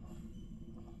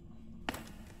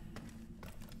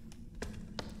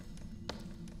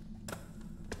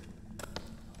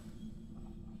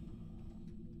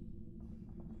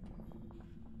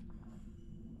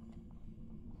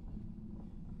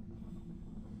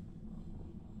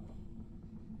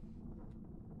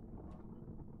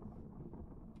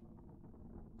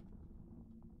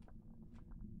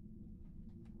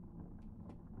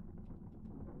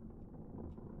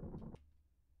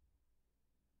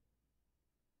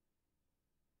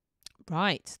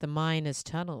 Right, the miners'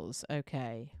 tunnels.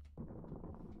 Okay.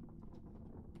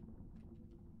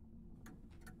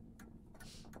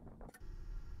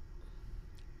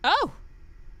 Oh!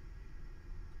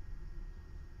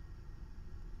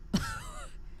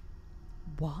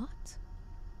 What?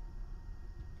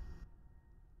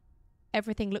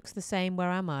 Everything looks the same. Where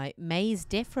am I? May's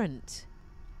different.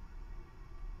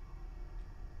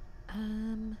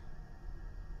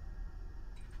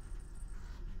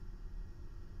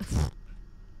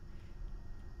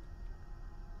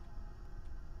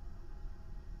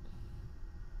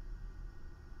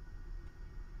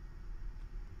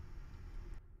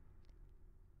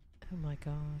 Oh my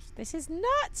gosh. This is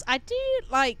nuts. I do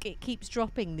like it keeps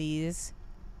dropping these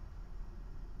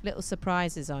little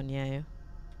surprises on you.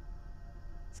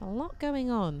 There's a lot going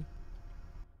on.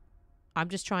 I'm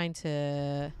just trying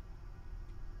to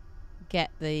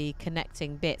get the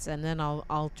connecting bits and then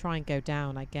I'll try and go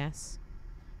down, I guess.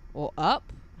 Or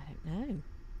up? I don't know.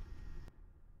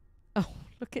 Oh,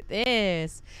 look at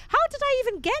this. How did I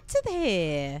even get to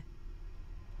here?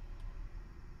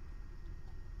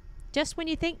 Just when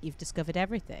you think you've discovered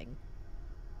everything.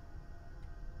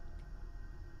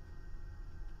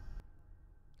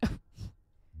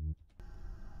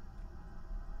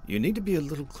 You need to be a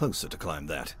little closer to climb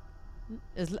that.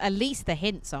 At least the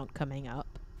hints aren't coming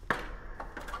up.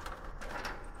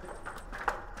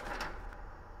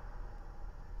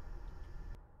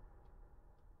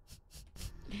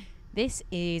 This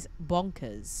is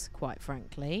bonkers, quite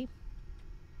frankly.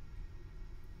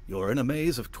 You're in a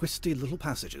maze of twisty little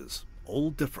passages,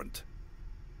 all different.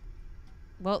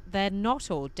 Well, they're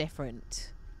not all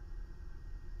different.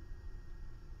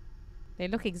 They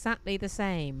look exactly the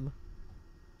same.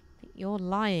 I think you're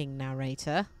lying,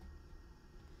 narrator.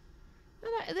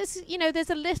 This, you know,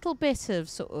 there's a little bit of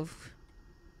sort of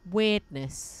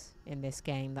weirdness in this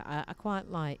game that I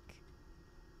quite like.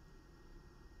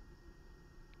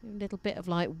 A little bit of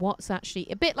like what's actually...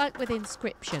 A bit like with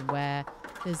Inscription where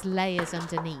there's layers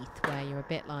underneath where you're a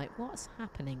bit like, what's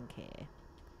happening here?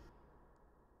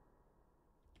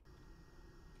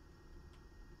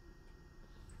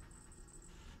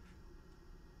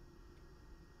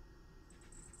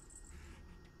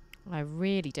 I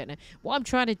really don't know. What I'm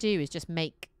trying to do is just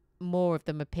make more of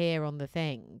them appear on the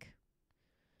thing.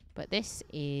 But this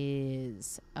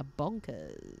is a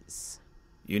bonkers.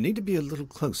 You need to be a little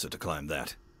closer to climb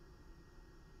that.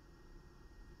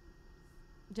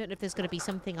 I don't know if there's going to be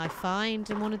something I find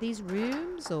in one of these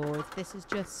rooms or if this is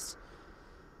just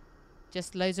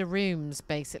loads of rooms,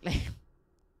 basically.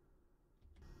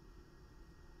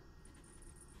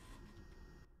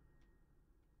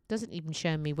 Doesn't even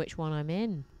show me which one I'm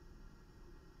in.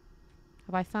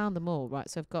 Have I found them all? Right,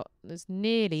 so there's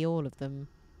nearly all of them.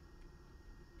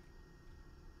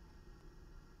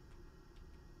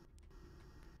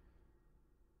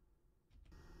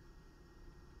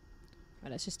 Right,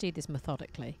 let's just do this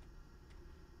methodically.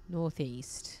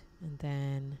 Northeast, and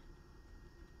then...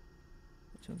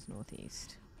 Which one's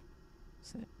northeast?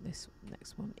 So this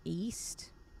next one, east.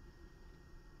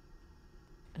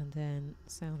 And then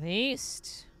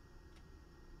southeast.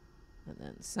 And then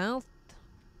then south,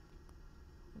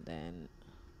 and then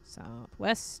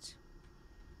southwest,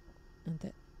 and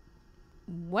then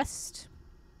west,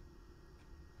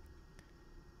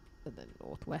 and then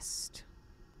northwest.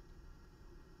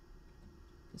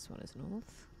 This one is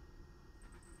north.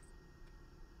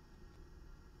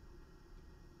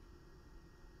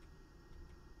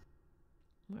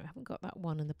 Oh, I haven't got that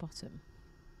one in the bottom.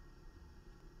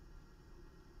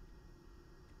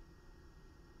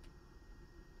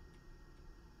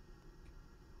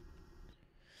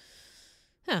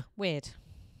 Huh, weird.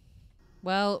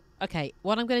 Well, okay,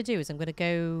 what I'm going to do is I'm going to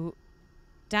go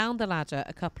down the ladder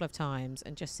a couple of times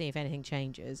and just see if anything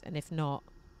changes. And if not,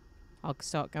 I'll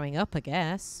start going up, I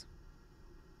guess.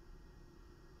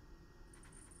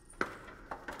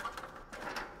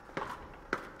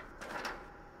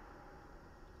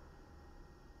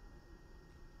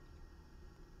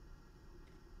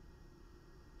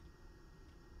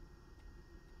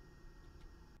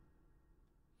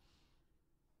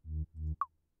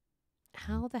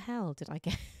 How the hell did I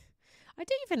get... I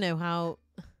don't even know how...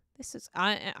 This is...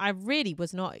 I really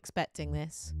was not expecting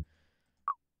this.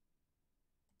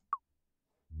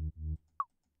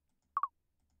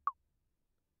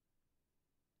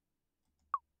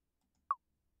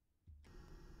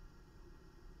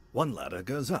 One ladder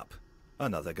goes up,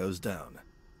 another goes down.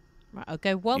 Right, I'll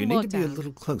go one more down. You need to be a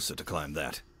little closer to climb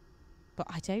that. But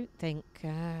I don't think...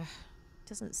 it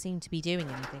doesn't seem to be doing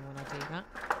anything when I do that.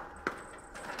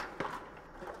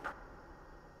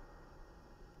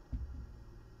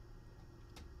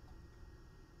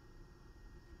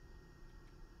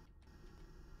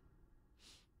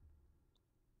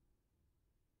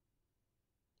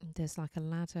 There's like a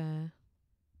ladder.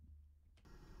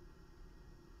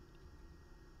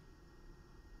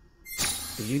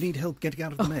 Do you need help getting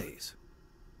out of the maze?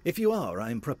 If you are,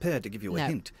 I am prepared to give you a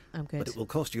hint. I'm good. But it will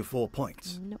cost you 4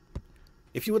 points. Nope.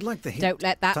 If you would like the hint, don't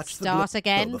let that touch start the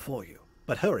again. glow before you.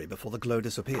 But hurry before the glow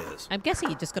disappears. I'm guessing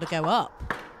you just got to go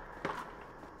up.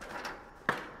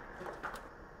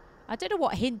 I don't know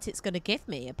what hint it's going to give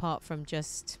me apart from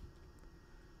just...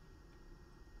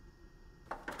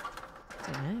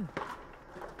 I don't know.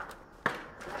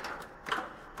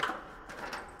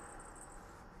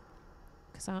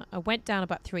 Because I went down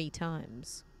about 3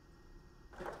 times.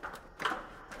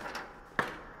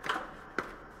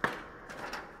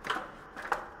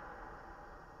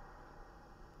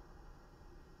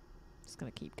 Just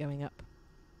going to keep going up.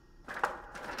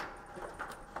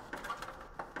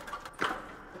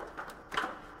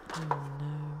 Oh no.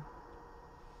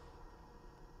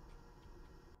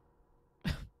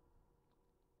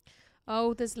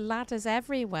 Oh, there's ladders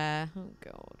everywhere. Oh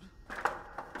god.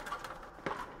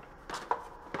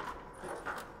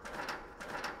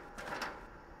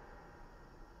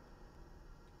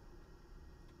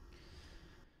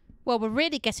 Well, we're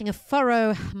really getting a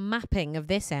thorough mapping of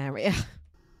this area.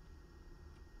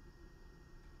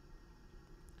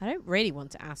 I don't really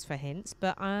want to ask for hints,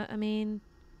 but I mean,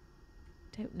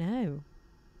 don't know.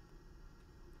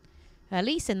 At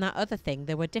least in that other thing,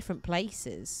 there were different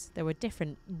places. There were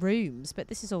different rooms, but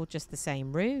this is all just the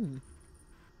same room.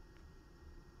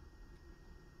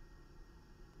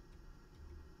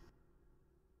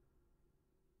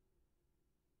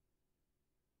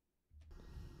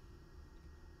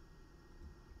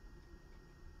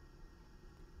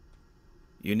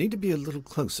 You need to be a little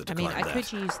closer to climb that. I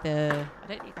could use the... I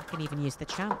don't think I can even use the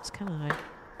champs, can I?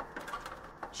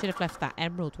 Should have left that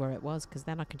emerald where it was, because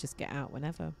then I can just get out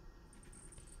whenever.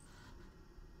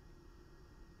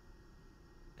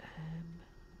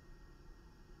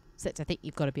 Except I think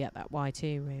you've got to be at that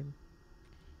Y2 room.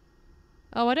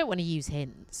 Oh, I don't want to use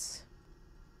hints.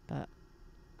 But...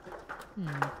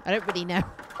 I don't really know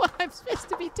what I'm supposed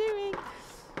to be doing.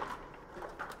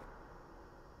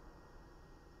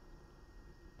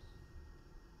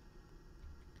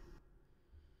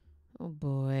 Oh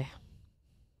boy.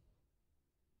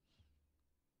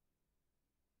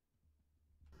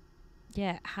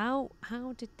 Yeah, how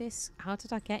did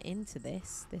I get into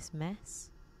this mess?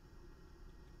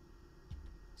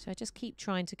 Should I just keep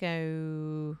trying to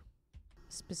go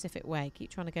a specific way?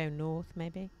 Keep trying to go north,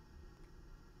 maybe?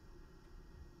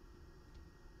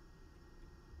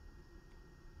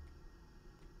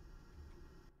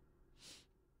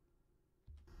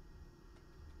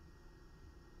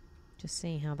 Just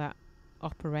see how that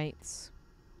operates.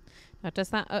 Now, does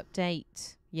that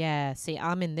update? Yeah, see,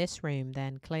 I'm in this room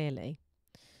then, clearly.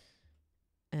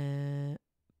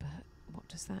 But what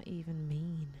does that even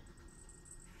mean?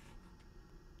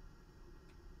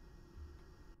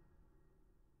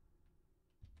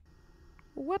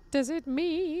 What does it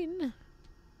mean?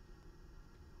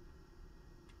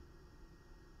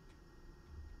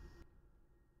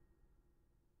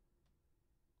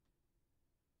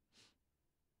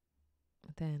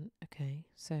 Then, okay,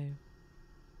 so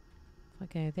if I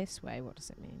go this way, what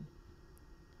does it mean?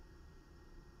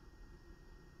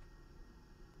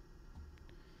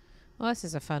 Well, this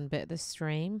is a fun bit of the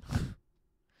stream.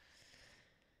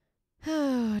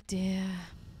 Oh dear.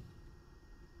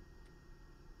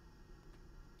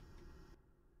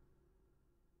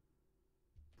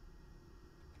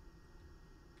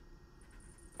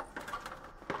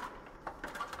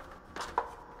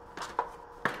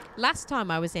 Last time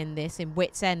I was in this, in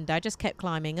Wit's End, I just kept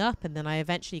climbing up and then I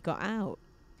eventually got out.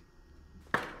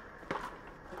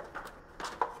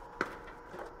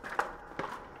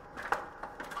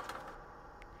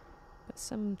 But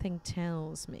something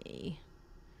tells me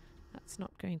that's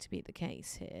not going to be the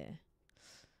case here.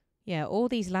 Yeah, all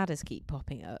these ladders keep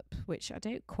popping up, which I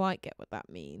don't quite get what that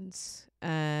means.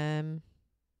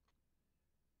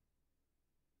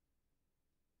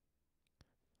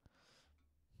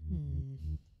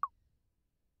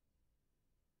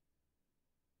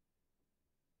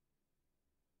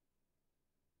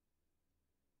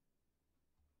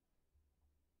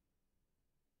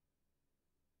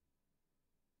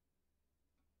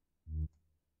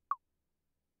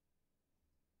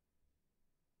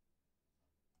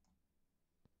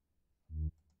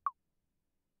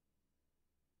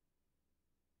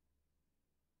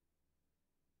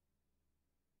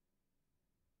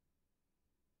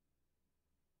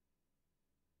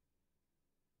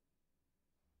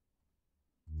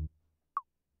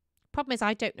 Problem is,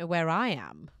 I don't know where I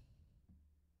am.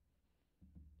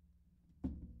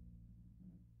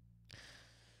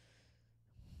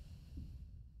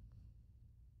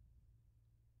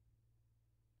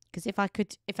 Because if I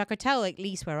could tell at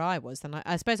least where I was, then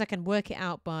I suppose I can work it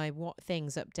out by what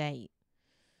things update.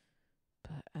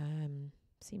 But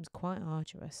seems quite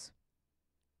arduous.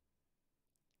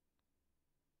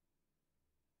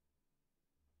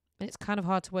 And it's kind of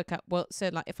hard to work out. Well,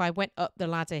 so like if I went up the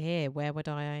ladder here, where would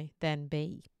I then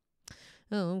be?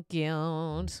 Oh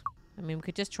God! I mean, we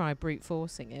could just try brute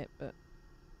forcing it, but.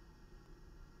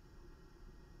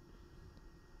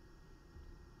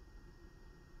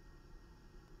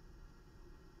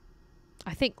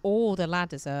 I think all the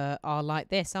ladders are like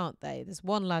this, aren't they? There's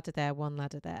one ladder there, one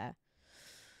ladder there.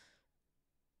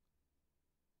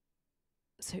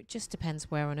 So it just depends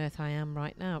where on earth I am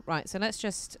right now. Right, so let's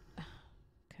just...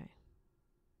 Okay.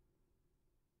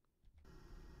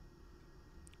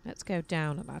 Let's go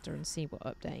down a ladder and see what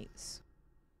updates.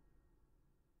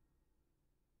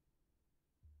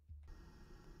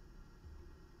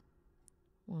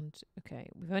 Okay,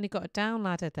 we've only got a down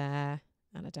ladder there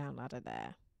and a down ladder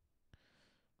there.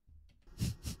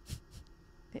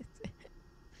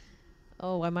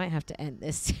 Oh, I might have to end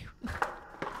this.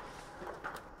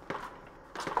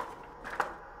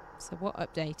 So what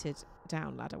updated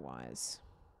down ladder wise?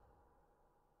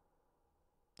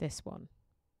 This one.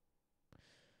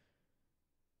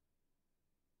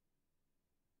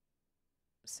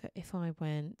 So if I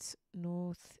went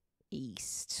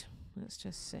northeast, let's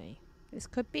just see. This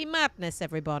could be madness,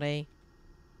 everybody.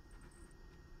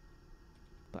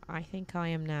 But I think I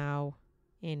am now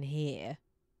in here.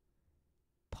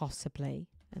 Possibly.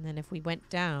 And then if we went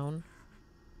down...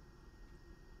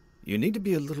 You need to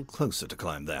be a little closer to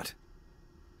climb that.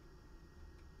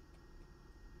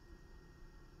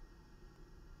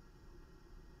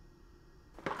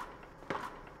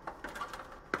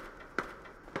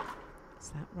 Is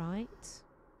that right?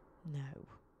 No.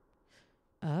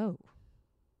 Oh.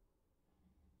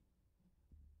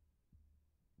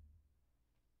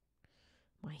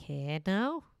 Am I here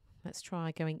now? Let's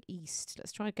try going east.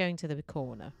 Let's try going to the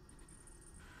corner.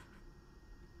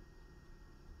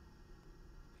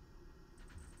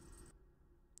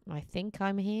 I think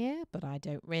I'm here, but I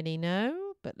don't really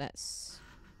know. But let's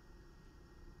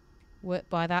work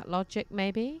by that logic,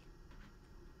 maybe.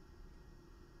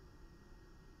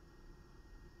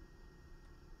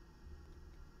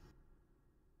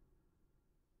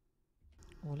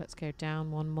 Or let's go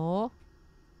down one more.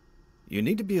 You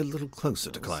need to be a little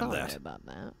closer to climb that. Sorry about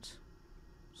that.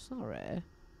 Sorry.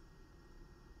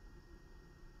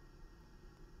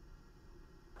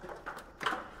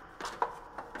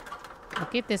 I'll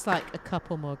give this like a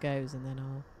couple more goes and then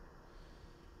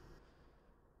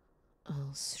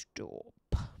I'll stop.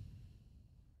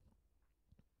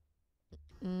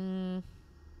 I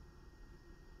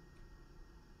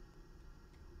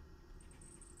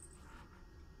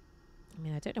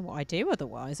mean, I don't know what I do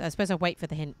otherwise. I suppose I wait for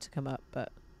the hint to come up,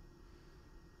 but...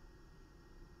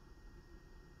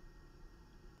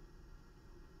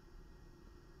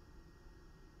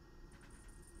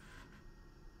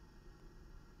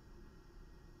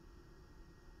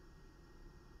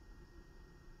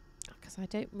 Because I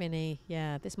don't really...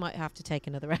 Yeah, this might have to take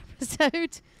another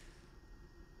episode.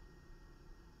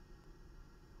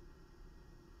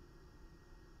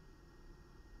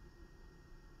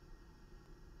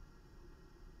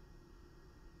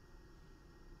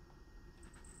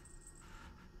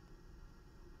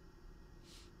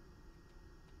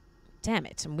 Damn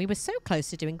it. And we were so close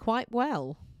to doing quite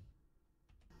well.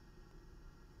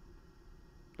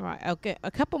 Right, I'll get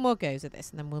a couple more goes at this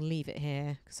and then we'll leave it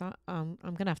here. Because I'm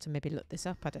going to have to maybe look this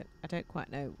up. I don't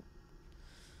quite know.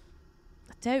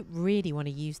 I don't really want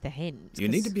to use the hint. You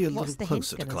need to be a little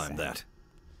closer to climb that.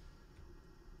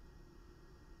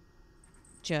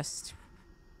 Just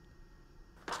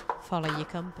follow your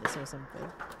compass or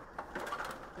something.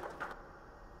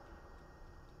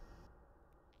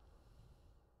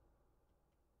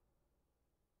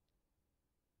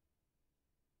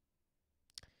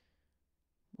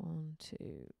 One,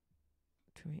 two,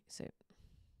 three, so.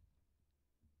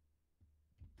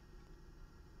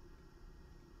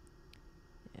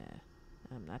 Yeah,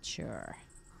 I'm not sure.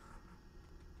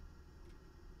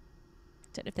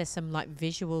 Don't know if there's some like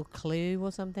visual clue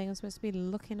or something I'm supposed to be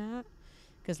looking at.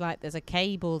 Because like there's a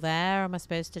cable there. Am I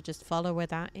supposed to just follow where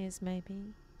that is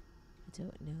maybe? I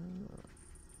don't know.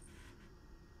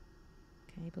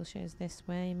 Cable shows this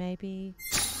way maybe.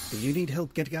 Do you need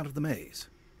help getting out of the maze?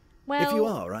 Well, if you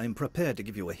are, I am prepared to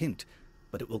give you a hint,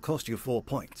 but it will cost you 4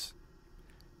 points.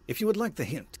 If you would like the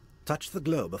hint, touch the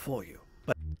glow before you.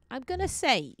 But I'm going to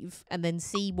save and then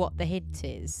see what the hint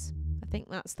is. I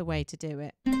think that's the way to do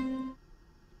it.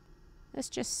 Let's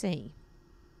just see.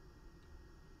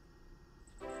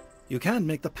 You can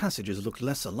make the passages look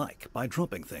less alike by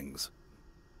dropping things.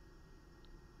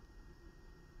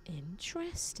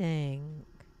 Interesting.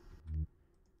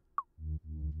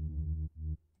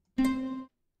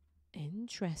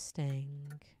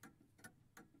 Interesting.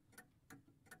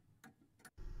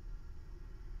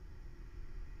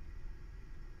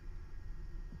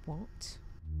 What?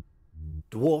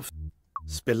 Dwarf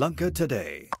Spelunker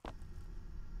today.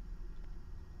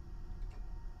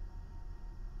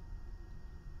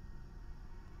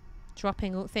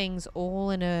 Dropping things all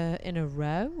in a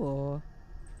row, or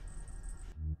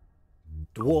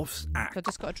Dwarfs act. so I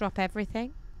just got to drop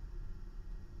everything?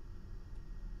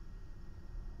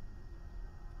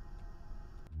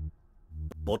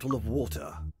 Bottle of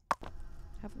water.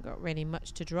 Haven't got really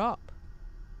much to drop.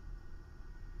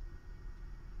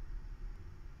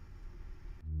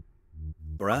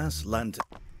 Brass lantern.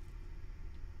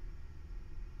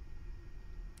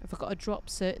 Have I got to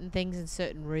drop certain things in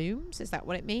certain rooms? Is that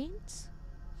what it means?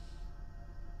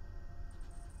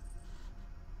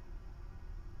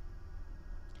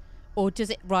 Or does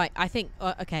it... Right, I think...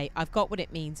 okay, I've got what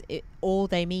it means. All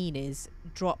they mean is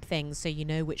drop things so you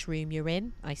know which room you're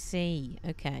in. I see.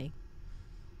 Okay.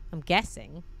 I'm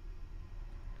guessing.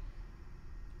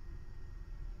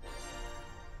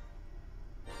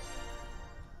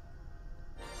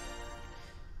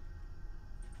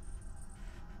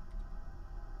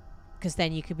 Because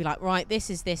then you could be like, right, this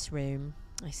is this room.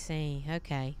 I see.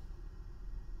 Okay.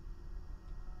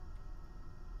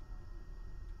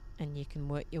 And you can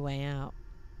work your way out.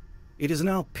 It is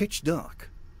now pitch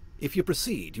dark. If you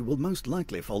proceed, you will most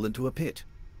likely fall into a pit.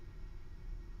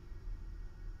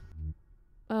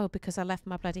 Oh, because I left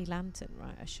my bloody lantern.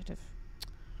 Right, I should have...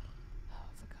 Oh,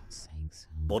 for God's sakes.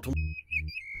 Bottle.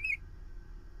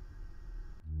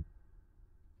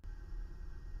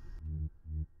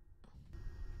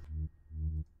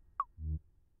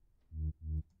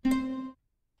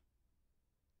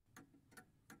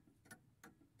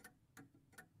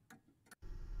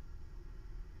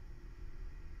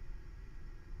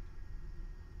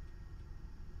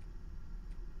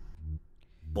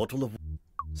 Bottle of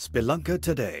Spelunker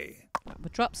today. Right,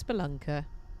 we'll drop Spelunker.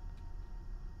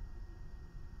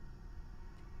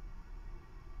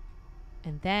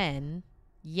 And then...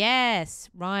 Yes!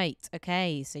 Right.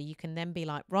 Okay. So you can then be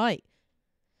like, right.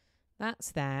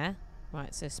 That's there.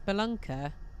 Right. So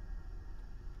Spelunker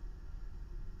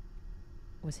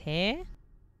was here.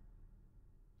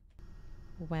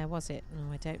 Where was it?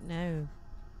 Oh, I don't know.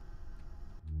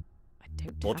 I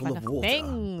don't Bottle have of enough water.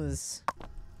 things.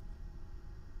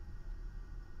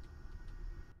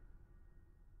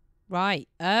 Right.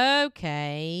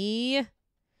 Okay.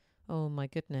 Oh my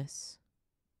goodness.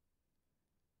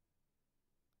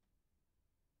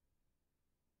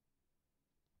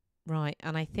 Right,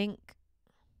 and I think...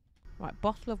 Right,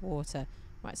 bottle of water.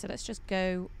 Right, so let's just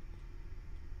go...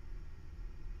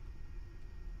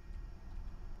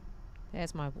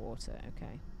 There's my water,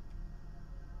 okay.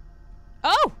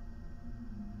 Oh!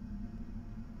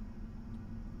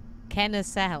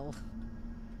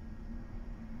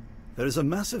 There is a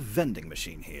massive vending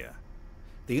machine here.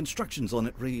 The instructions on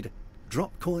it read,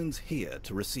 "Drop coins here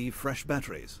to receive fresh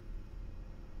batteries."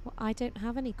 Well, I don't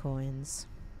have any coins.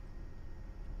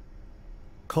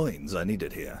 Coins are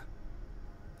needed here.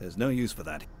 There's no use for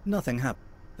that. Nothing happened.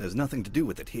 There's nothing to do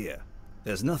with it here.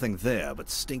 There's nothing there but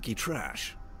stinky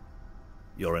trash.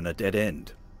 You're in a dead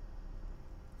end.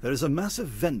 There is a massive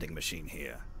vending machine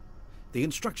here. The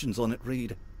instructions on it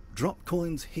read, "Drop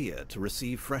coins here to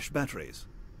receive fresh batteries."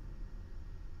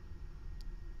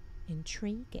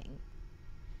 Intriguing.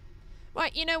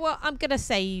 Right, you know what? I'm going to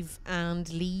save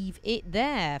and leave it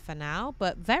there for now,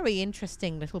 but very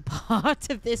interesting little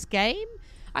part of this game.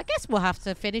 I guess we'll have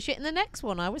to finish it in the next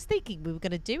one. I was thinking we were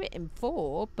going to do it in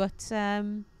 4, but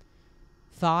 5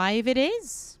 it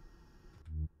is.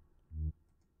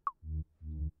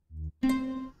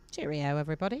 Cheerio,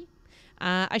 everybody.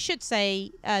 I should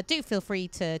say, do feel free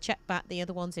to check back the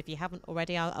other ones if you haven't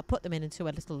already. I'll put them into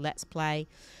a little Let's Play.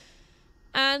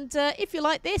 And if you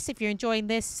like this, if you're enjoying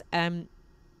this,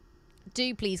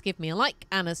 do please give me a like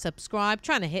and a subscribe.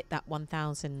 Trying to hit that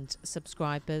 1,000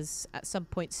 subscribers at some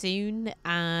point soon.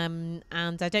 And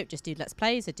I don't just do Let's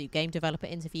Plays. I do game developer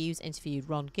interviews. Interviewed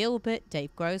Ron Gilbert,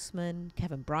 Dave Grossman,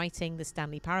 Kevin Brighting, the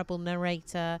Stanley Parable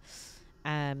narrator,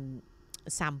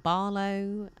 Sam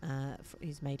Barlow,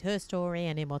 who's made Her Story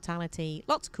and Immortality.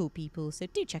 Lots of cool people. So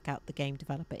do check out the game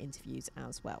developer interviews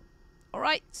as well. All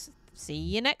right. See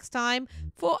you next time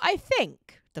for, I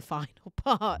think, the final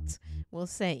part. We'll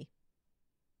see.